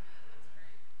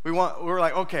 We're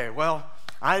like, okay, well,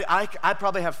 I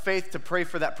probably have faith to pray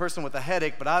for that person with a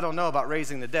headache, but I don't know about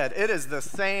raising the dead. It is the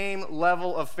same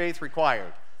level of faith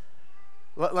required.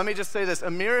 Let me just say this.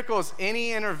 A miracle is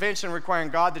any intervention requiring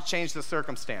God to change the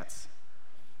circumstance.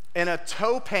 And a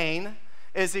toe pain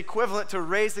is equivalent to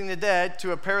raising the dead,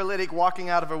 to a paralytic walking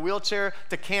out of a wheelchair,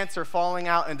 to cancer falling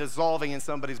out and dissolving in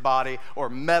somebody's body, or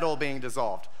metal being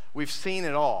dissolved. We've seen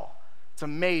it all. It's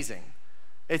amazing.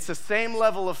 It's the same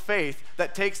level of faith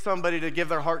that takes somebody to give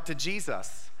their heart to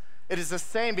Jesus. It is the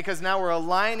same because now we're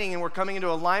aligning and we're coming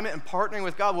into alignment and partnering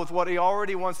with God with what he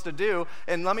already wants to do.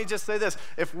 And let me just say this.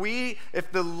 If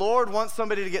the Lord wants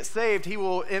somebody to get saved, he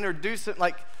will introduce it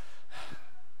like,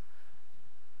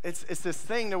 it's this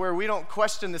thing to where we don't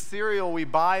question the cereal we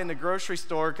buy in the grocery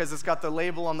store because it's got the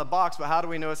label on the box, but how do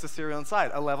we know it's the cereal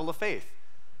inside? A level of faith.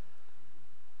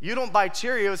 You don't buy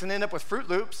Cheerios and end up with Fruit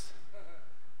Loops.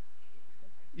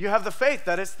 You have the faith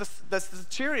that that's the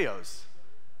Cheerios.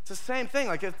 It's the same thing.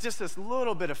 Like, it's just this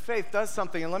little bit of faith does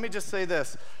something. And let me just say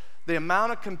this. The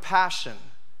amount of compassion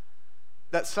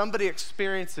that somebody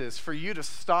experiences for you to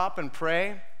stop and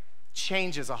pray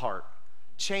changes a heart,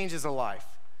 changes a life.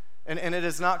 And it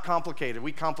is not complicated.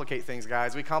 We complicate things,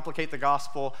 guys. We complicate the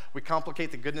gospel. We complicate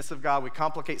the goodness of God. We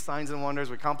complicate signs and wonders.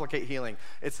 We complicate healing.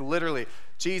 It's literally,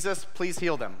 Jesus, please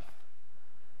heal them.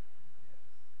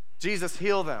 Jesus,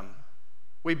 heal them.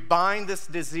 We bind this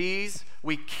disease.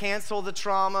 We cancel the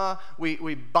trauma.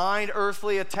 We bind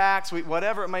earthly attacks,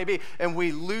 whatever it may be, and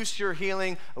we loose your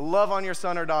healing. Love on your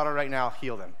son or daughter right now.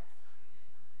 Heal them.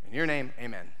 In your name,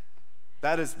 amen.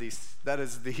 That is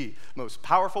the most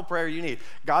powerful prayer you need.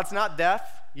 God's not deaf.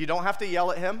 You don't have to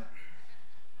yell at him.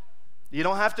 You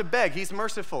don't have to beg. He's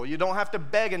merciful. You don't have to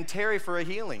beg and tarry for a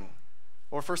healing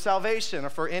or for salvation or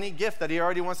for any gift that he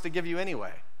already wants to give you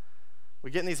anyway.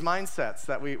 We get in these mindsets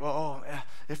that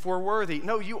if we're worthy.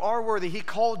 No, you are worthy. He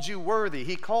called you worthy.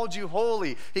 He called you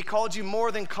holy. He called you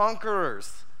more than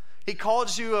conquerors. He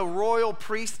calls you a royal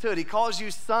priesthood. He calls you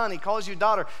son. He calls you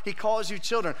daughter. He calls you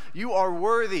children. You are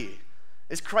worthy.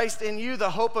 Is Christ in you,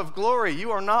 the hope of glory?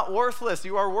 You are not worthless.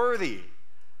 You are worthy. Amen.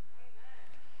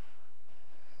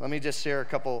 Let me just share a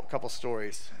couple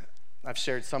stories. I've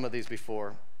shared some of these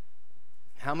before.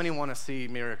 How many want to see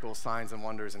miracles, signs, and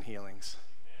wonders and healings?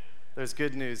 There's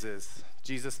good news is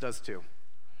Jesus does too.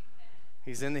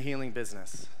 He's in the healing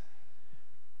business.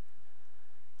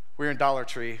 We're in Dollar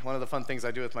Tree. One of the fun things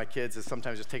I do with my kids is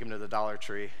sometimes just take them to the Dollar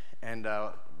Tree. And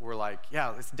we're like,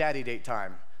 yeah, it's daddy date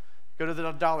time. Go to the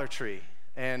Dollar Tree.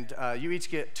 And you each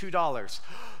get $2.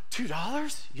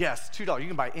 $2? Yes, $2. You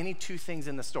can buy any two things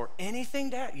in the store. Anything,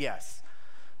 Dad? Yes.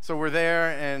 So we're there,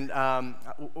 and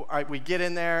we get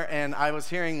in there, and I was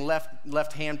hearing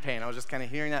left hand pain. I was just kind of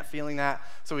hearing that, feeling that.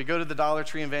 So we go to the Dollar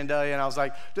Tree in Vandalia, and I was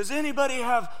like, does anybody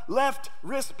have left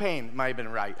wrist pain? Might have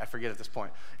been right. I forget at this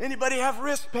point. Anybody have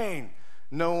wrist pain?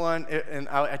 No one. And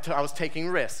I was taking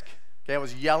risk. Okay, I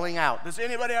was yelling out, does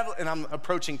anybody have, and I'm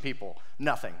approaching people.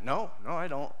 Nothing. No, I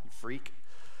don't, you freak.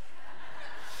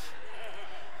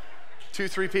 2,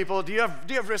 3 people, do you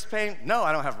have wrist pain? No,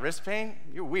 I don't have wrist pain.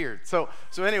 You're weird. So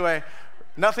anyway,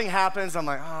 nothing happens. I'm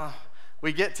like,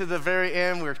 We get to the very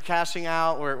end. We're cashing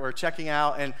out. We're checking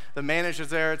out, and the manager's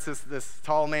there. It's this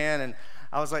tall man, and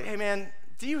I was like, hey, man,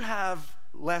 do you have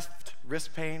left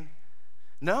wrist pain?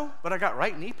 No, but I got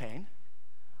right knee pain.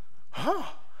 Huh.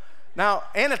 Now,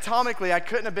 anatomically, I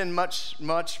couldn't have been much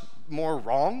more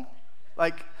wrong.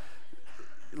 Like,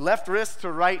 left wrist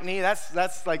to right knee,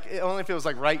 that's like, it only feels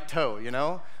like right toe, you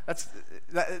know?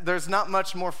 There's not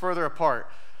much more further apart.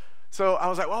 So I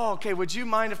was like, oh, okay, would you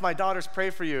mind if my daughters pray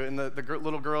for you? And the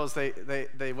little girls,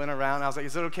 they went around. I was like,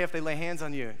 is it okay if they lay hands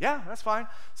on you? Yeah, that's fine.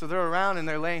 So they're around and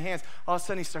they're laying hands. All of a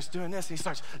sudden he starts doing this and he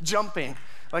starts jumping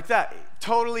like that.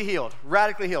 Totally healed,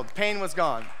 radically healed. Pain was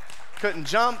gone. Couldn't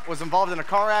jump, was involved in a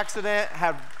car accident,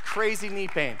 had crazy knee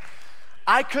pain.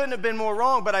 I couldn't have been more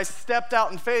wrong, but I stepped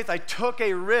out in faith. I took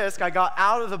a risk. I got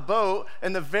out of the boat,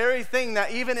 and the very thing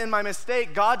that even in my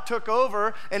mistake, God took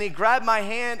over, and he grabbed my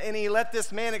hand, and he let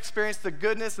this man experience the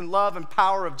goodness and love and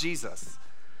power of Jesus.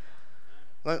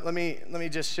 Let me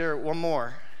just share one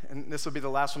more, and this will be the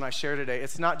last one I share today.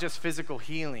 It's not just physical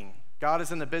healing. God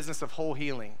is in the business of whole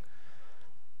healing.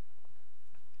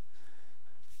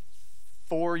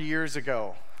 4 years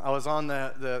ago, I was on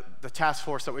the task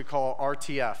force that we call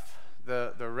RTF.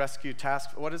 The Rescue Task,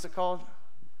 what is it called?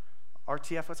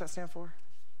 RTF, what's that stand for?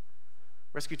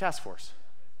 Rescue Task Force.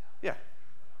 Yeah.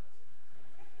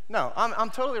 No, I'm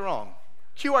totally wrong.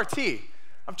 QRT.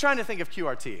 I'm trying to think of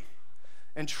QRT.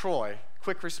 And Troy,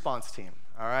 Quick Response Team,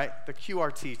 all right? The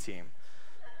QRT team.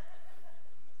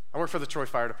 I work for the Troy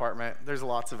Fire Department. There's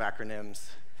lots of acronyms.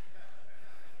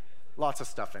 Lots of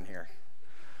stuff in here.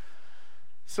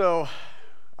 So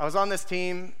I was on this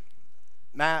team.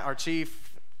 Matt, our chief,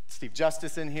 Steve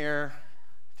Justice in here,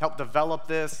 helped develop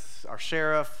this, our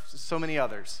sheriff, so many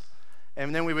others.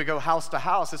 And then we would go house to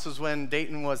house. This was when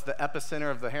Dayton was the epicenter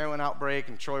of the heroin outbreak,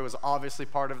 and Troy was obviously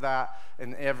part of that,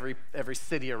 and every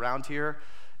city around here.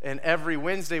 And every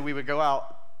Wednesday we would go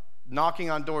out knocking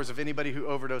on doors of anybody who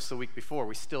overdosed the week before.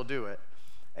 We still do it.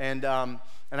 And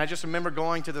I just remember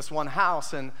going to this one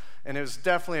house, and it was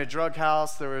definitely a drug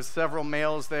house. There was several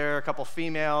males there, a couple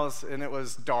females, and it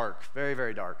was dark, very,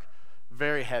 very dark.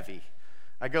 Very heavy.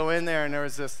 I go in there and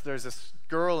there's this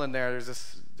girl in there.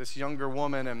 There's this younger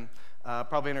woman, and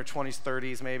probably in her 20s,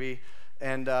 30s maybe,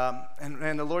 and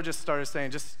the Lord just started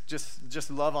saying,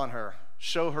 just love on her,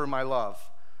 show her my love.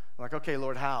 I'm like, okay,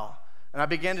 Lord, how? And I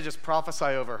began to just prophesy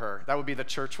over her. That would be the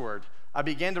church word. I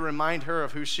began to remind her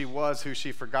of who she was, who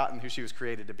she'd forgotten, who she was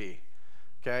created to be.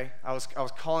 Okay, I was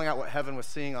calling out what heaven was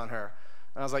seeing on her,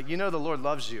 and I was like, you know, the Lord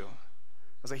loves you.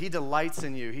 I was like, he delights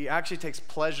in you. He actually takes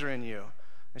pleasure in you.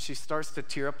 And she starts to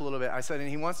tear up a little bit. I said, and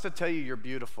he wants to tell you you're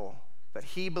beautiful, that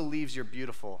he believes you're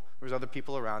beautiful. There was other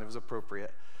people around. It was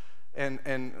appropriate. And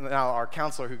now our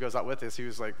counselor who goes out with us, he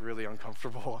was like really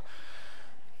uncomfortable.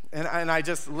 And I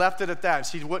just left it at that.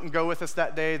 She wouldn't go with us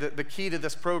that day. The key to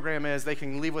this program is they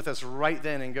can leave with us right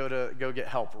then and go get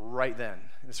help right then.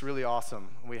 It's really awesome.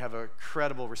 We have a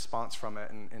credible response from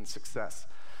it and success.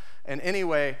 And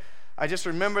anyway, I just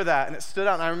remember that, and it stood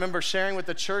out, and I remember sharing with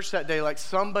the church that day, like,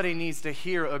 somebody needs to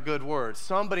hear a good word.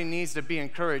 Somebody needs to be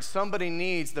encouraged. Somebody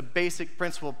needs the basic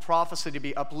principle of prophecy to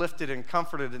be uplifted and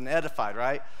comforted and edified,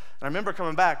 right? And I remember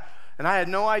coming back, and I had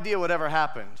no idea what ever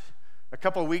happened. A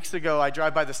couple of weeks ago, I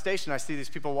drive by the station. I see these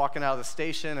people walking out of the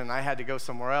station, and I had to go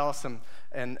somewhere else.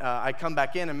 And I come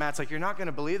back in, and Matt's like, you're not going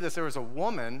to believe this. There was a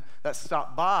woman that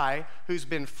stopped by who's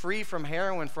been free from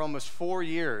heroin for almost 4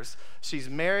 years. She's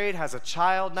married, has a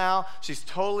child now. She's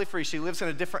totally free. She lives in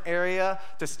a different area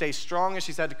to stay strong, and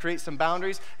she's had to create some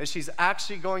boundaries. And she's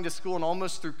actually going to school and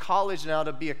almost through college now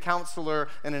to be a counselor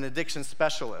and an addiction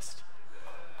specialist.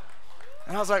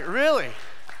 And I was like, really?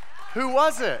 Who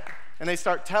was it? And they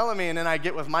start telling me, and then I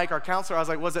get with Mike, our counselor. I was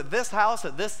like, was it this house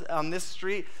on this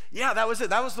street? Yeah, that was it.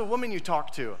 That was the woman you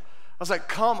talked to. I was like,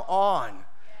 come on.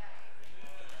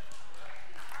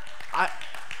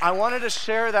 I wanted to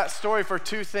share that story for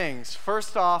two things.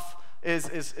 First off is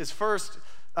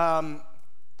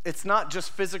it's not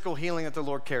just physical healing that the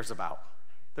Lord cares about.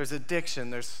 There's addiction,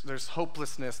 there's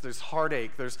hopelessness, there's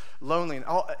heartache, there's loneliness,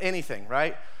 anything,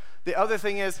 right? The other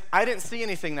thing is, I didn't see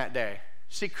anything that day.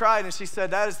 She cried and she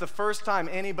said, that is the first time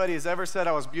anybody has ever said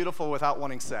I was beautiful without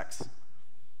wanting sex.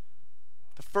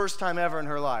 The first time ever in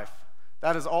her life.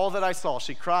 That is all that I saw.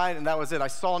 She cried and that was it. I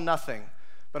saw nothing.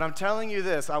 But I'm telling you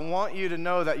this, I want you to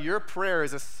know that your prayer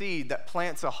is a seed that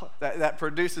plants that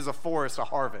produces a forest, a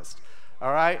harvest.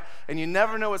 All right? And you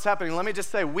never know what's happening. Let me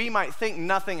just say, we might think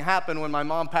nothing happened when my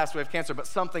mom passed away of cancer, but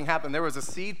something happened. There was a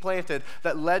seed planted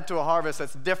that led to a harvest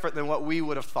that's different than what we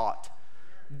would have thought.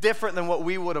 Different than what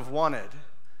we would have wanted.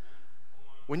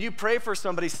 When you pray for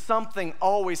somebody, something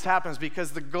always happens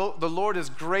because the Lord is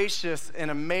gracious and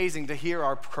amazing to hear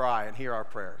our cry and hear our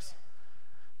prayers.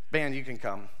 Band, you can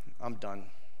come. I'm done.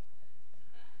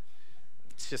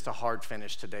 It's just a hard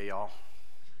finish today, y'all.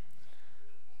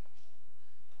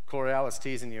 Corey, I was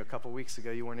teasing you a couple weeks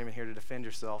ago. You weren't even here to defend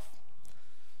yourself.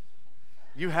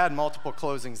 You had multiple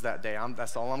closings that day.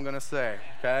 That's all I'm going to say,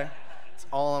 okay? That's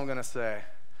all I'm going to say.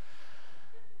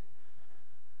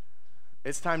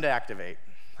 It's time to activate,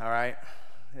 all right?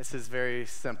 This is very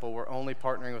simple. We're only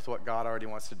partnering with what God already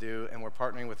wants to do, and we're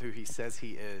partnering with who he says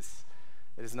he is.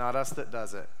 It is not us that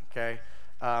does it, okay?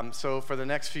 So for the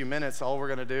next few minutes, all we're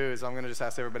going to do is I'm going to just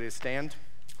ask everybody to stand.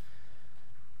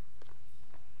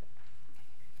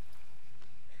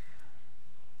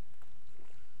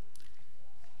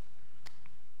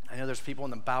 I know there's people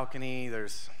in the balcony.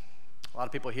 There's a lot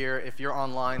of people here. If you're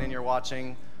online and you're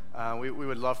watching, we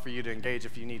would love for you to engage.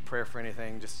 If you need prayer for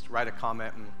anything, just write a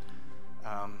comment. And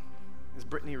is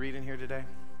Brittany Reed in here today?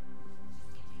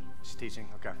 She's teaching?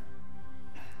 Okay.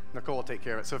 Nicole will take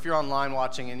care of it. So if you're online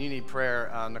watching and you need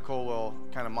prayer, Nicole will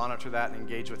kind of monitor that and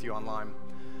engage with you online.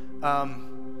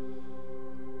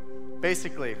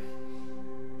 Basically,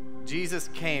 Jesus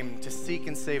came to seek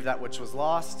and save that which was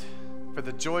lost. For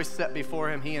the joy set before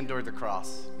him, he endured the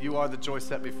cross. You are the joy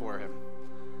set before him.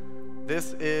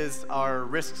 This is our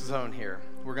risk zone here.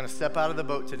 We're going to step out of the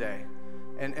boat today.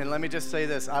 And let me just say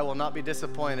this. I will not be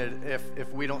disappointed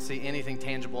if we don't see anything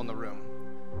tangible in the room.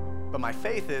 But my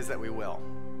faith is that we will.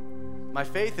 My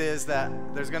faith is that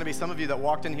there's going to be some of you that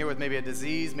walked in here with maybe a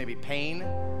disease, maybe pain.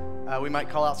 We might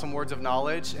call out some words of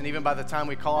knowledge. And even by the time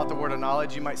we call out the word of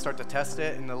knowledge, you might start to test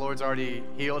it, and the Lord's already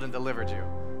healed and delivered you.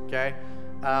 Okay?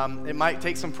 It might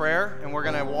take some prayer, and we're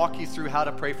going to walk you through how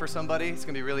to pray for somebody. It's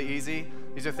going to be really easy.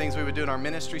 These are things we would do in our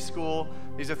ministry school.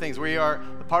 These are things we are,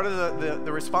 part of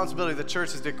the responsibility of the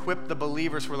church is to equip the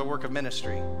believers for the work of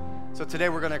ministry. So today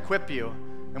we're going to equip you,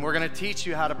 and we're going to teach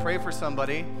you how to pray for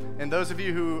somebody. And those of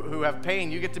you who have pain,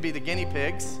 you get to be the guinea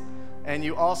pigs, and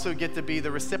you also get to be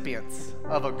the recipients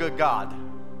of a good God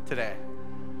today.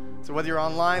 So whether you're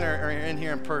online or you're in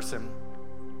here in person.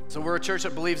 So we're a church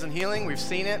that believes in healing. We've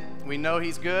seen it. We know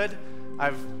he's good.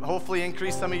 I've hopefully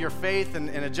increased some of your faith and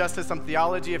adjusted some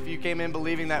theology if you came in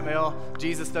believing that, well,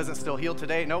 Jesus doesn't still heal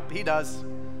today. Nope, he does.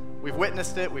 We've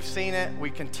witnessed it. We've seen it.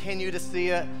 We continue to see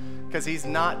it because he's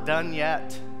not done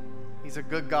yet. He's a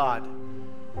good God.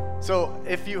 So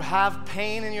if you have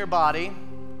pain in your body,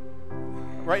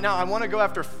 right now I want to go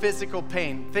after physical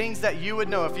pain, things that you would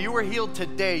know. If you were healed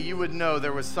today, you would know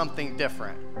there was something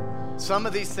different. Some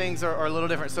of these things are a little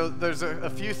different. So there's a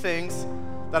few things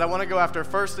that I want to go after.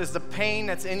 First is the pain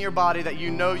that's in your body that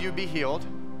you know you'd be healed.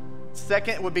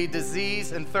 Second would be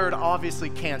disease. And third, obviously,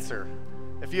 cancer.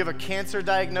 If you have a cancer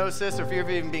diagnosis or if you're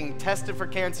even being tested for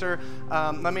cancer,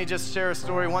 let me just share a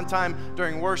story. One time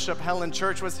during worship, Helen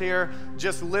Church was here.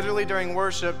 Just literally during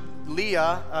worship,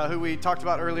 Leah, who we talked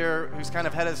about earlier, who's kind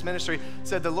of head of this ministry,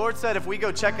 said, the Lord said, if we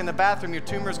go check in the bathroom, your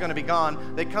tumor is going to be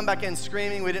gone. They come back in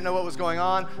screaming. We didn't know what was going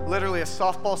on. Literally a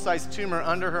softball-sized tumor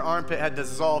under her armpit had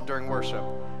dissolved during worship.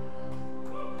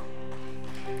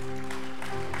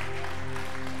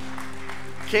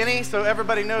 Kenny, so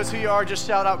everybody knows who you are, just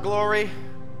shout out glory.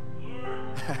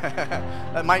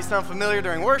 That might sound familiar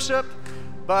during worship,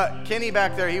 but Kenny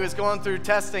back there, he was going through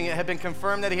testing. It had been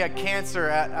confirmed that he had cancer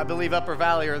at, I believe, Upper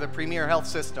Valley or the Premier Health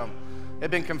System. It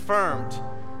had been confirmed.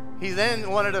 He then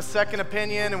wanted a second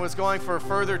opinion and was going for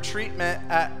further treatment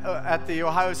at the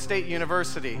Ohio State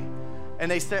University. And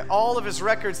they said all of his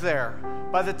records there.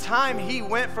 By the time he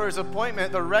went for his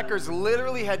appointment, the records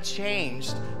literally had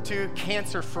changed to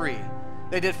cancer-free.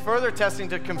 They did further testing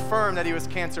to confirm that he was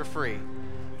cancer-free.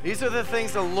 These are the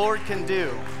things the Lord can do.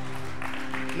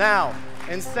 Now,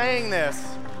 in saying this,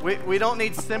 we don't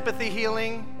need sympathy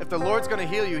healing. If the Lord's going to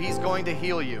heal you, he's going to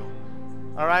heal you.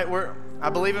 All right?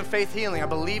 I believe in faith healing. I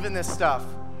believe in this stuff.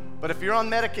 But if you're on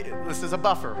medication, this is a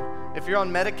buffer. If you're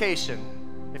on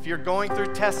medication, if you're going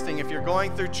through testing, if you're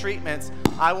going through treatments,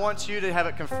 I want you to have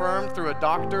it confirmed through a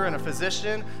doctor and a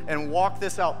physician and walk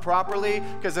this out properly,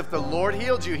 because if the Lord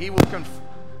healed you, he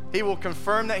will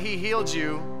confirm that he healed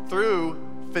you through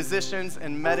physicians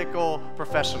and medical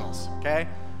professionals, okay?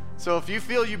 So if you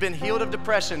feel you've been healed of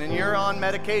depression and you're on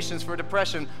medications for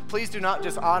depression, please do not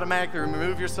just automatically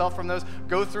remove yourself from those.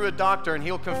 Go through a doctor and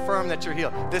he'll confirm that you're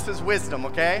healed. This is wisdom,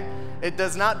 okay? It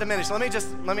does not diminish. Let me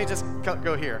just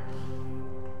go here.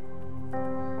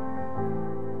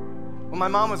 When my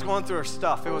mom was going through her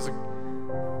stuff, it was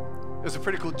a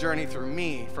pretty cool journey for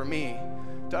me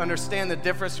to understand the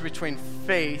difference between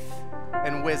faith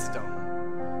and wisdom.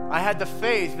 I had the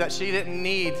faith that she didn't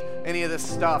need any of this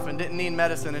stuff and didn't need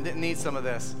medicine and didn't need some of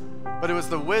this. But it was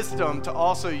the wisdom to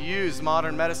also use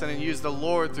modern medicine and use the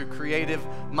Lord through creative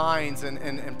minds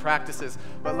and practices.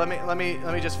 But let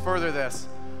me just further this.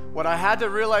 What I had to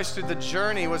realize through the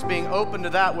journey was being open to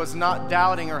that was not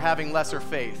doubting or having lesser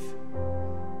faith.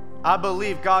 I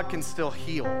believe God can still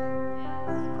heal.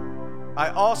 I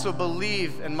also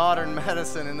believe in modern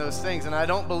medicine and those things, and I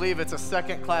don't believe it's a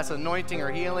second-class anointing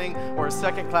or healing or a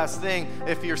second-class thing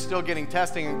if you're still getting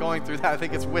testing and going through that. I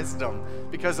think it's wisdom,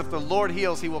 because if the Lord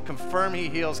heals, he will confirm he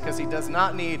heals, because he does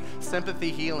not need sympathy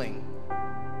healing.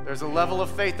 There's a level of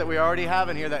faith that we already have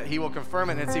in here that he will confirm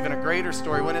it, and it's even a greater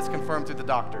story when it's confirmed through the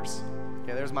doctors.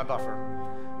 Okay, there's my buffer.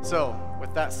 So,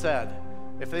 with that said,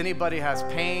 if anybody has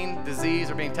pain, disease,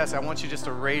 or being tested, I want you just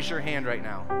to raise your hand right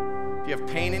now. If you have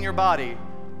pain in your body,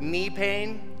 knee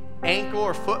pain, ankle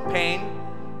or foot pain,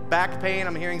 back pain,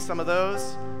 I'm hearing some of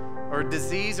those, or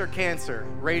disease or cancer,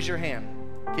 raise your hand.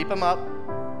 Keep them up.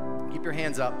 Keep your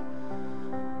hands up.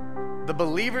 The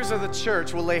believers of the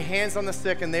church will lay hands on the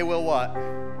sick and they will what?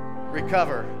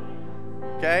 Recover.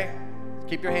 Okay?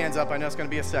 Keep your hands up. I know it's going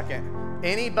to be a second.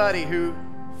 Anybody who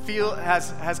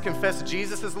has confessed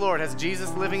Jesus as Lord, has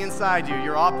Jesus living inside you,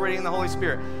 you're operating in the Holy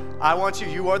Spirit, I want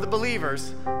you are the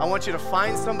believers, I want you to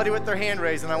find somebody with their hand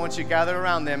raised, and I want you to gather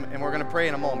around them, and we're going to pray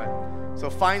in a moment. So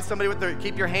find somebody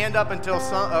keep your hand up until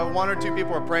one or two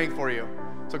people are praying for you.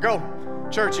 So go.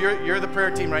 Church, you're the prayer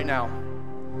team right now.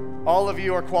 All of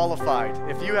you are qualified.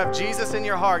 If you have Jesus in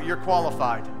your heart, you're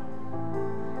qualified.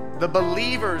 The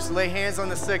believers lay hands on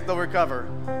the sick, they'll recover.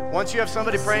 Once you have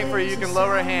somebody praying for you, you can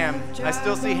lower a hand. I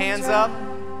still see hands up.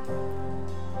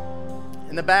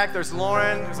 In the back, there's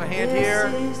Lauren. There's a hand here.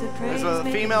 There's a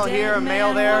female here, a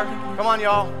male there. Come on,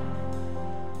 y'all.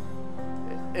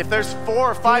 If there's 4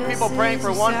 or 5 people praying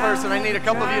for one person, I need a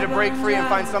couple of you to break free and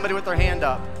find somebody with their hand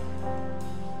up.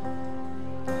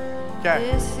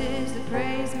 Okay.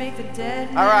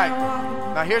 All right.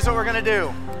 Now here's what we're going to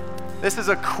do. This is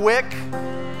a quick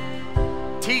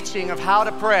teaching of how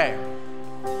to pray.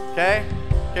 Okay?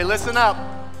 Okay, listen up.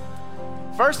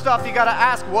 First off, you got to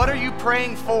ask, what are you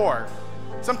praying for?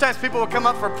 Sometimes people will come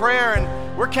up for prayer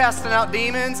and we're casting out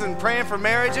demons and praying for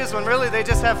marriages when really they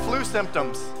just have flu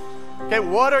symptoms. Okay,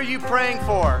 what are you praying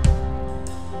for?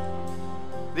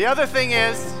 The other thing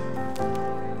is,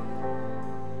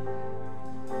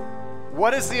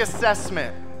 what is the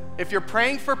assessment? If you're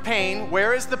praying for pain,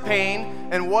 where is the pain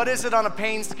and what is it on a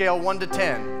pain scale 1 to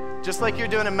 10? Just like you're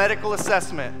doing a medical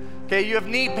assessment. Okay, you have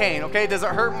knee pain. Okay, does it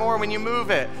hurt more when you move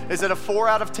it? Is it a 4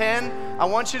 out of 10? I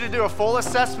want you to do a full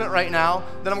assessment right now.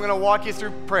 Then I'm going to walk you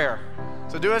through prayer.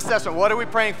 So do an assessment. What are we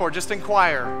praying for? Just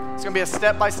inquire. It's going to be a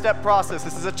step-by-step process.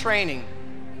 This is a training.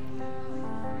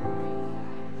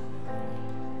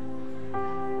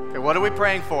 Okay, what are we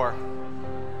praying for?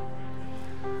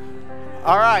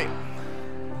 All right.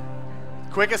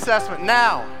 Quick assessment.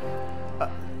 Now,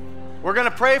 we're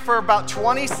going to pray for about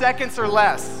 20 seconds or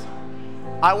less.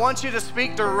 I want you to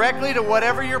speak directly to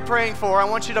whatever you're praying for. I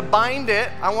want you to bind it.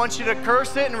 I want you to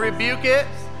curse it and rebuke it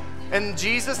in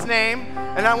Jesus' name.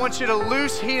 And I want you to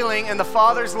loose healing in the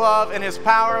Father's love and His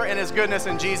power and His goodness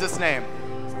in Jesus' name.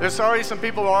 There's already some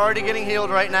people who are already getting healed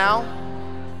right now.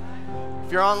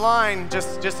 If you're online,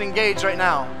 just engage right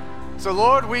now. So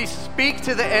Lord, we speak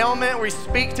to the ailment, we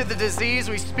speak to the disease,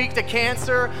 we speak to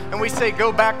cancer, and we say,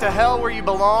 go back to hell where you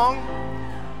belong.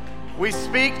 We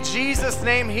speak Jesus'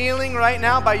 name healing right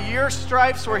now. By your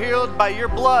stripes we're healed. By your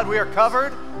blood we are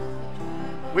covered.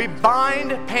 We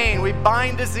bind pain. We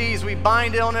bind disease. We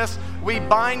bind illness. We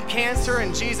bind cancer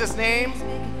in Jesus' name.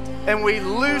 And we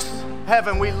loose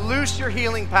heaven. We loose your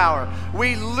healing power.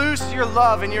 We loose your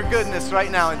love and your goodness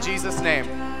right now in Jesus' name.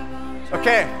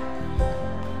 Okay.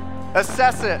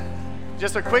 Assess it.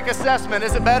 Just a quick assessment.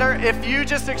 Is it better? If you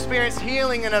just experienced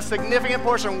healing in a significant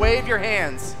portion, wave your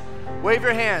hands. Wave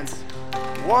your hands.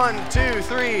 1, 2,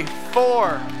 3,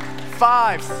 4,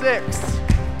 5, 6,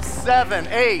 7,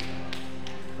 8.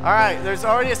 All right, there's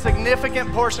already a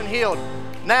significant portion healed.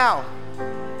 Now,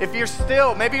 if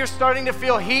maybe you're starting to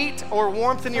feel heat or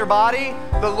warmth in your body,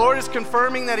 the Lord is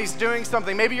confirming that He's doing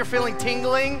something. Maybe you're feeling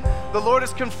tingling. The Lord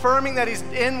is confirming that He's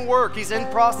in work. He's in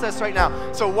process right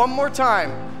now. So one more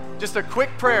time, just a quick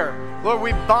prayer. Lord,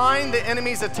 we bind the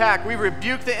enemy's attack. We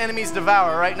rebuke the enemy's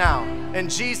devour right now in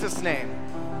Jesus' name.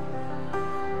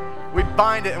 We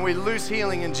bind it and we loose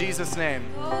healing in Jesus' name.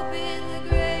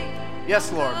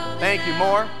 Yes, Lord. Thank you.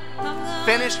 More.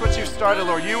 Finish what you've started,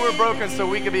 Lord. You were broken so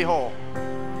we could be whole.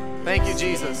 Thank you,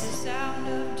 Jesus.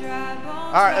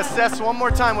 All right, assess one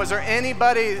more time. Was there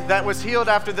anybody that was healed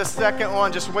after the second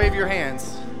one? Just wave your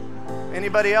hands.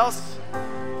 Anybody else?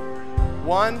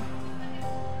 1,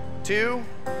 2.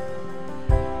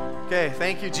 Okay,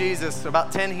 thank you, Jesus.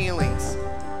 About 10 healings.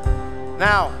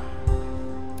 Now,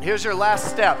 here's your last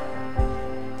step.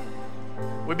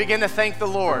 We begin to thank the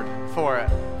Lord for it.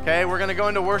 Okay, we're going to go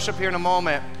into worship here in a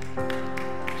moment.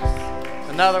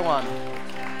 Another one.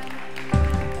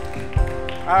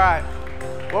 All right.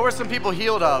 What were some people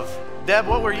healed of? Deb,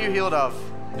 what were you healed of?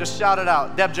 Just shout it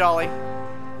out. Deb Jolly.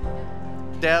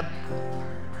 Deb,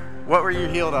 what were you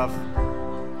healed of?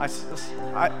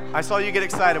 I saw you get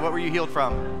excited. What were you healed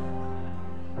from?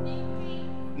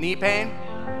 Knee pain?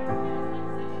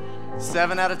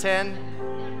 7 out of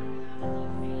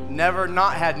 10? Never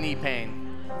not had knee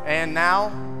pain. And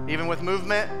now, even with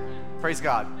movement, praise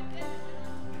God.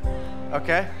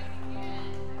 Okay.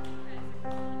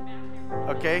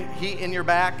 Okay, heat in your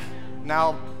back.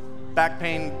 Now, back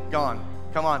pain gone.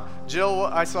 Come on. Jill,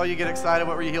 I saw you get excited.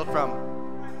 What were you healed from?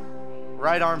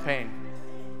 Right arm pain.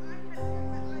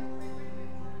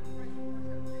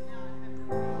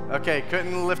 Okay,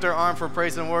 couldn't lift her arm for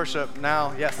praise and worship.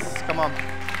 Now, yes, come on.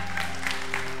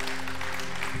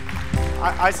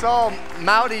 I saw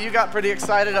Mowdy, you got pretty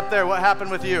excited up there. What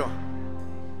happened with you?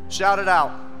 Shout it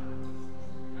out.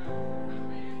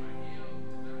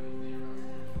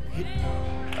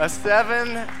 A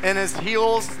 7 in his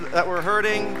heels that were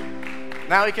hurting.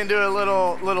 Now he can do a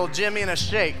little Jimmy and a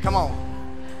shake. Come on.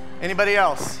 Anybody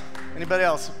else? Anybody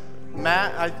else?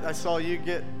 Matt, I saw you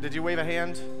did you wave a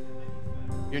hand?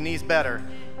 Your knee's better.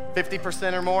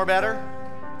 50% or more better?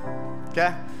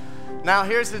 Okay. Now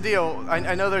here's the deal.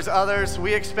 I know there's others.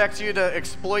 We expect you to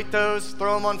exploit those,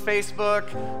 throw them on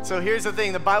Facebook. So here's the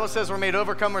thing. The Bible says we're made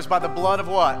overcomers by the blood of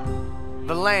what?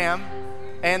 The Lamb,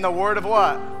 and the word of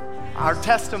what? Our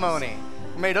testimony.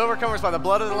 We're made overcomers by the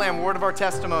blood of the Lamb, word of our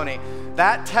testimony.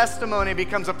 That testimony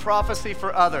becomes a prophecy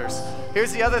for others.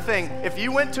 Here's the other thing. If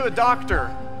you went to a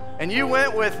doctor and you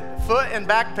went with foot and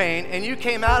back pain and you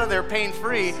came out of there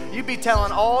pain-free, you'd be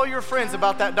telling all your friends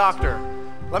about that doctor.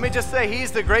 Let me just say,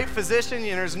 he's the great physician,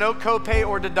 and there's no copay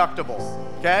or deductible,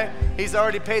 okay? He's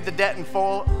already paid the debt in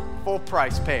full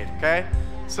price paid, okay?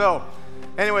 So,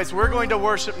 anyways, we're going to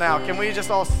worship now. Can we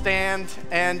just all stand?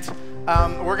 And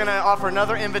we're going to offer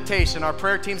another invitation. Our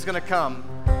prayer team's going to come.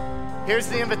 Here's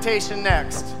the invitation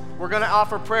next. We're going to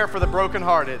offer prayer for the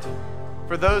brokenhearted,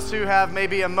 for those who have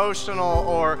maybe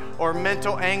emotional or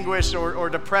mental anguish or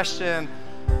depression.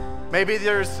 Maybe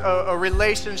there's a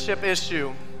relationship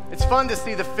issue. It's fun to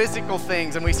see the physical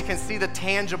things, and we can see the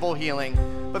tangible healing.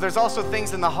 But there's also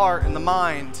things in the heart and the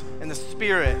mind and the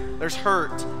spirit. There's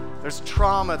hurt, there's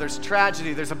trauma, there's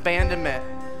tragedy, there's abandonment.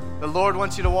 The Lord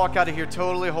wants you to walk out of here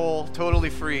totally whole, totally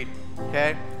freed,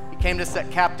 okay? He came to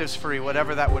set captives free,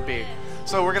 whatever that would be.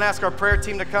 So we're going to ask our prayer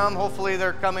team to come. Hopefully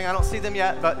they're coming. I don't see them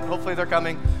yet, but hopefully they're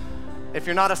coming. If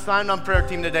you're not assigned on prayer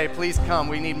team today, please come.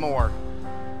 We need more.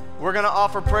 We're going to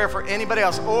offer prayer for anybody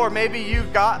else. Or maybe you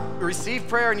received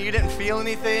prayer and you didn't feel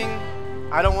anything.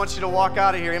 I don't want you to walk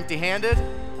out of here empty-handed.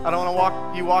 I don't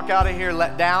want you walk out of here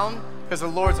let down, because the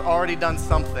Lord's already done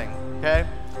something, okay?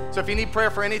 So if you need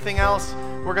prayer for anything else,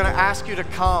 we're going to ask you to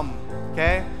come,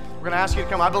 okay? We're going to ask you to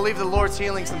come. I believe the Lord's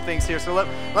healing some things here. So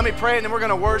let me pray, and then we're going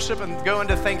to worship and go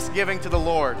into thanksgiving to the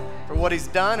Lord for what he's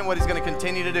done and what he's going to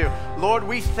continue to do. Lord,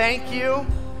 we thank you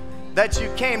that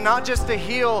you came not just to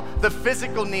heal the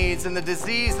physical needs and the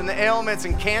disease and the ailments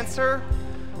and cancer.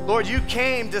 Lord, you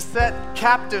came to set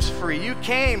captives free. You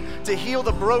came to heal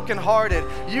the brokenhearted.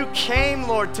 You came,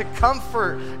 Lord, to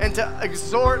comfort and to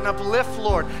exhort and uplift,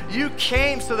 Lord. You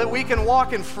came so that we can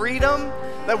walk in freedom,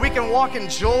 that we can walk in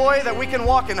joy, that we can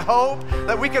walk in hope,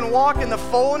 that we can walk in the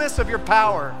fullness of your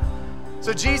power.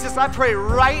 So Jesus, I pray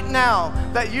right now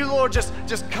that you, Lord,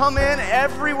 just come in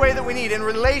every way that we need, in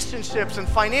relationships and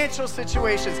financial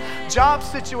situations, job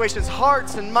situations,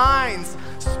 hearts and minds,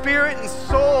 spirit and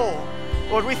soul.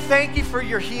 Lord, we thank you for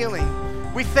your healing.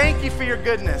 We thank you for your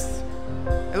goodness.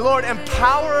 And Lord,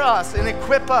 empower us and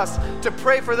equip us to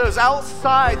pray for those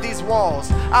outside these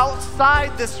walls,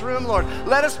 outside this room, Lord.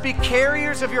 Let us be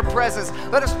carriers of your presence.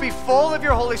 Let us be full of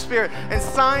your Holy Spirit, and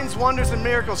signs, wonders, and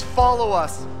miracles follow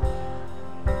us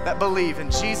that believe.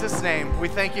 In Jesus' name, we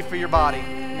thank you for your body,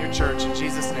 your church. In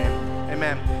Jesus' name,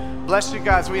 amen. Bless you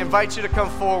guys. We invite you to come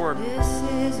forward. This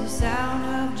is the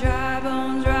sound of dry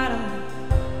bones rattling.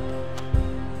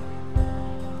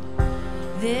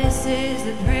 This is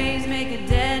the praise, make a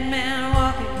dead man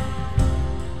walking.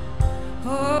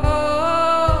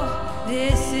 Oh,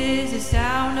 this is the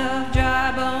sound of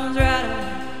dry bones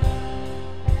rattling.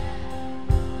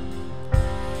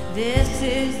 This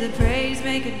is the praise,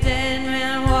 make a dead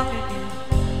man walk again.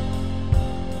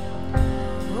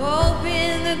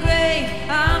 Open the grave,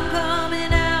 I'm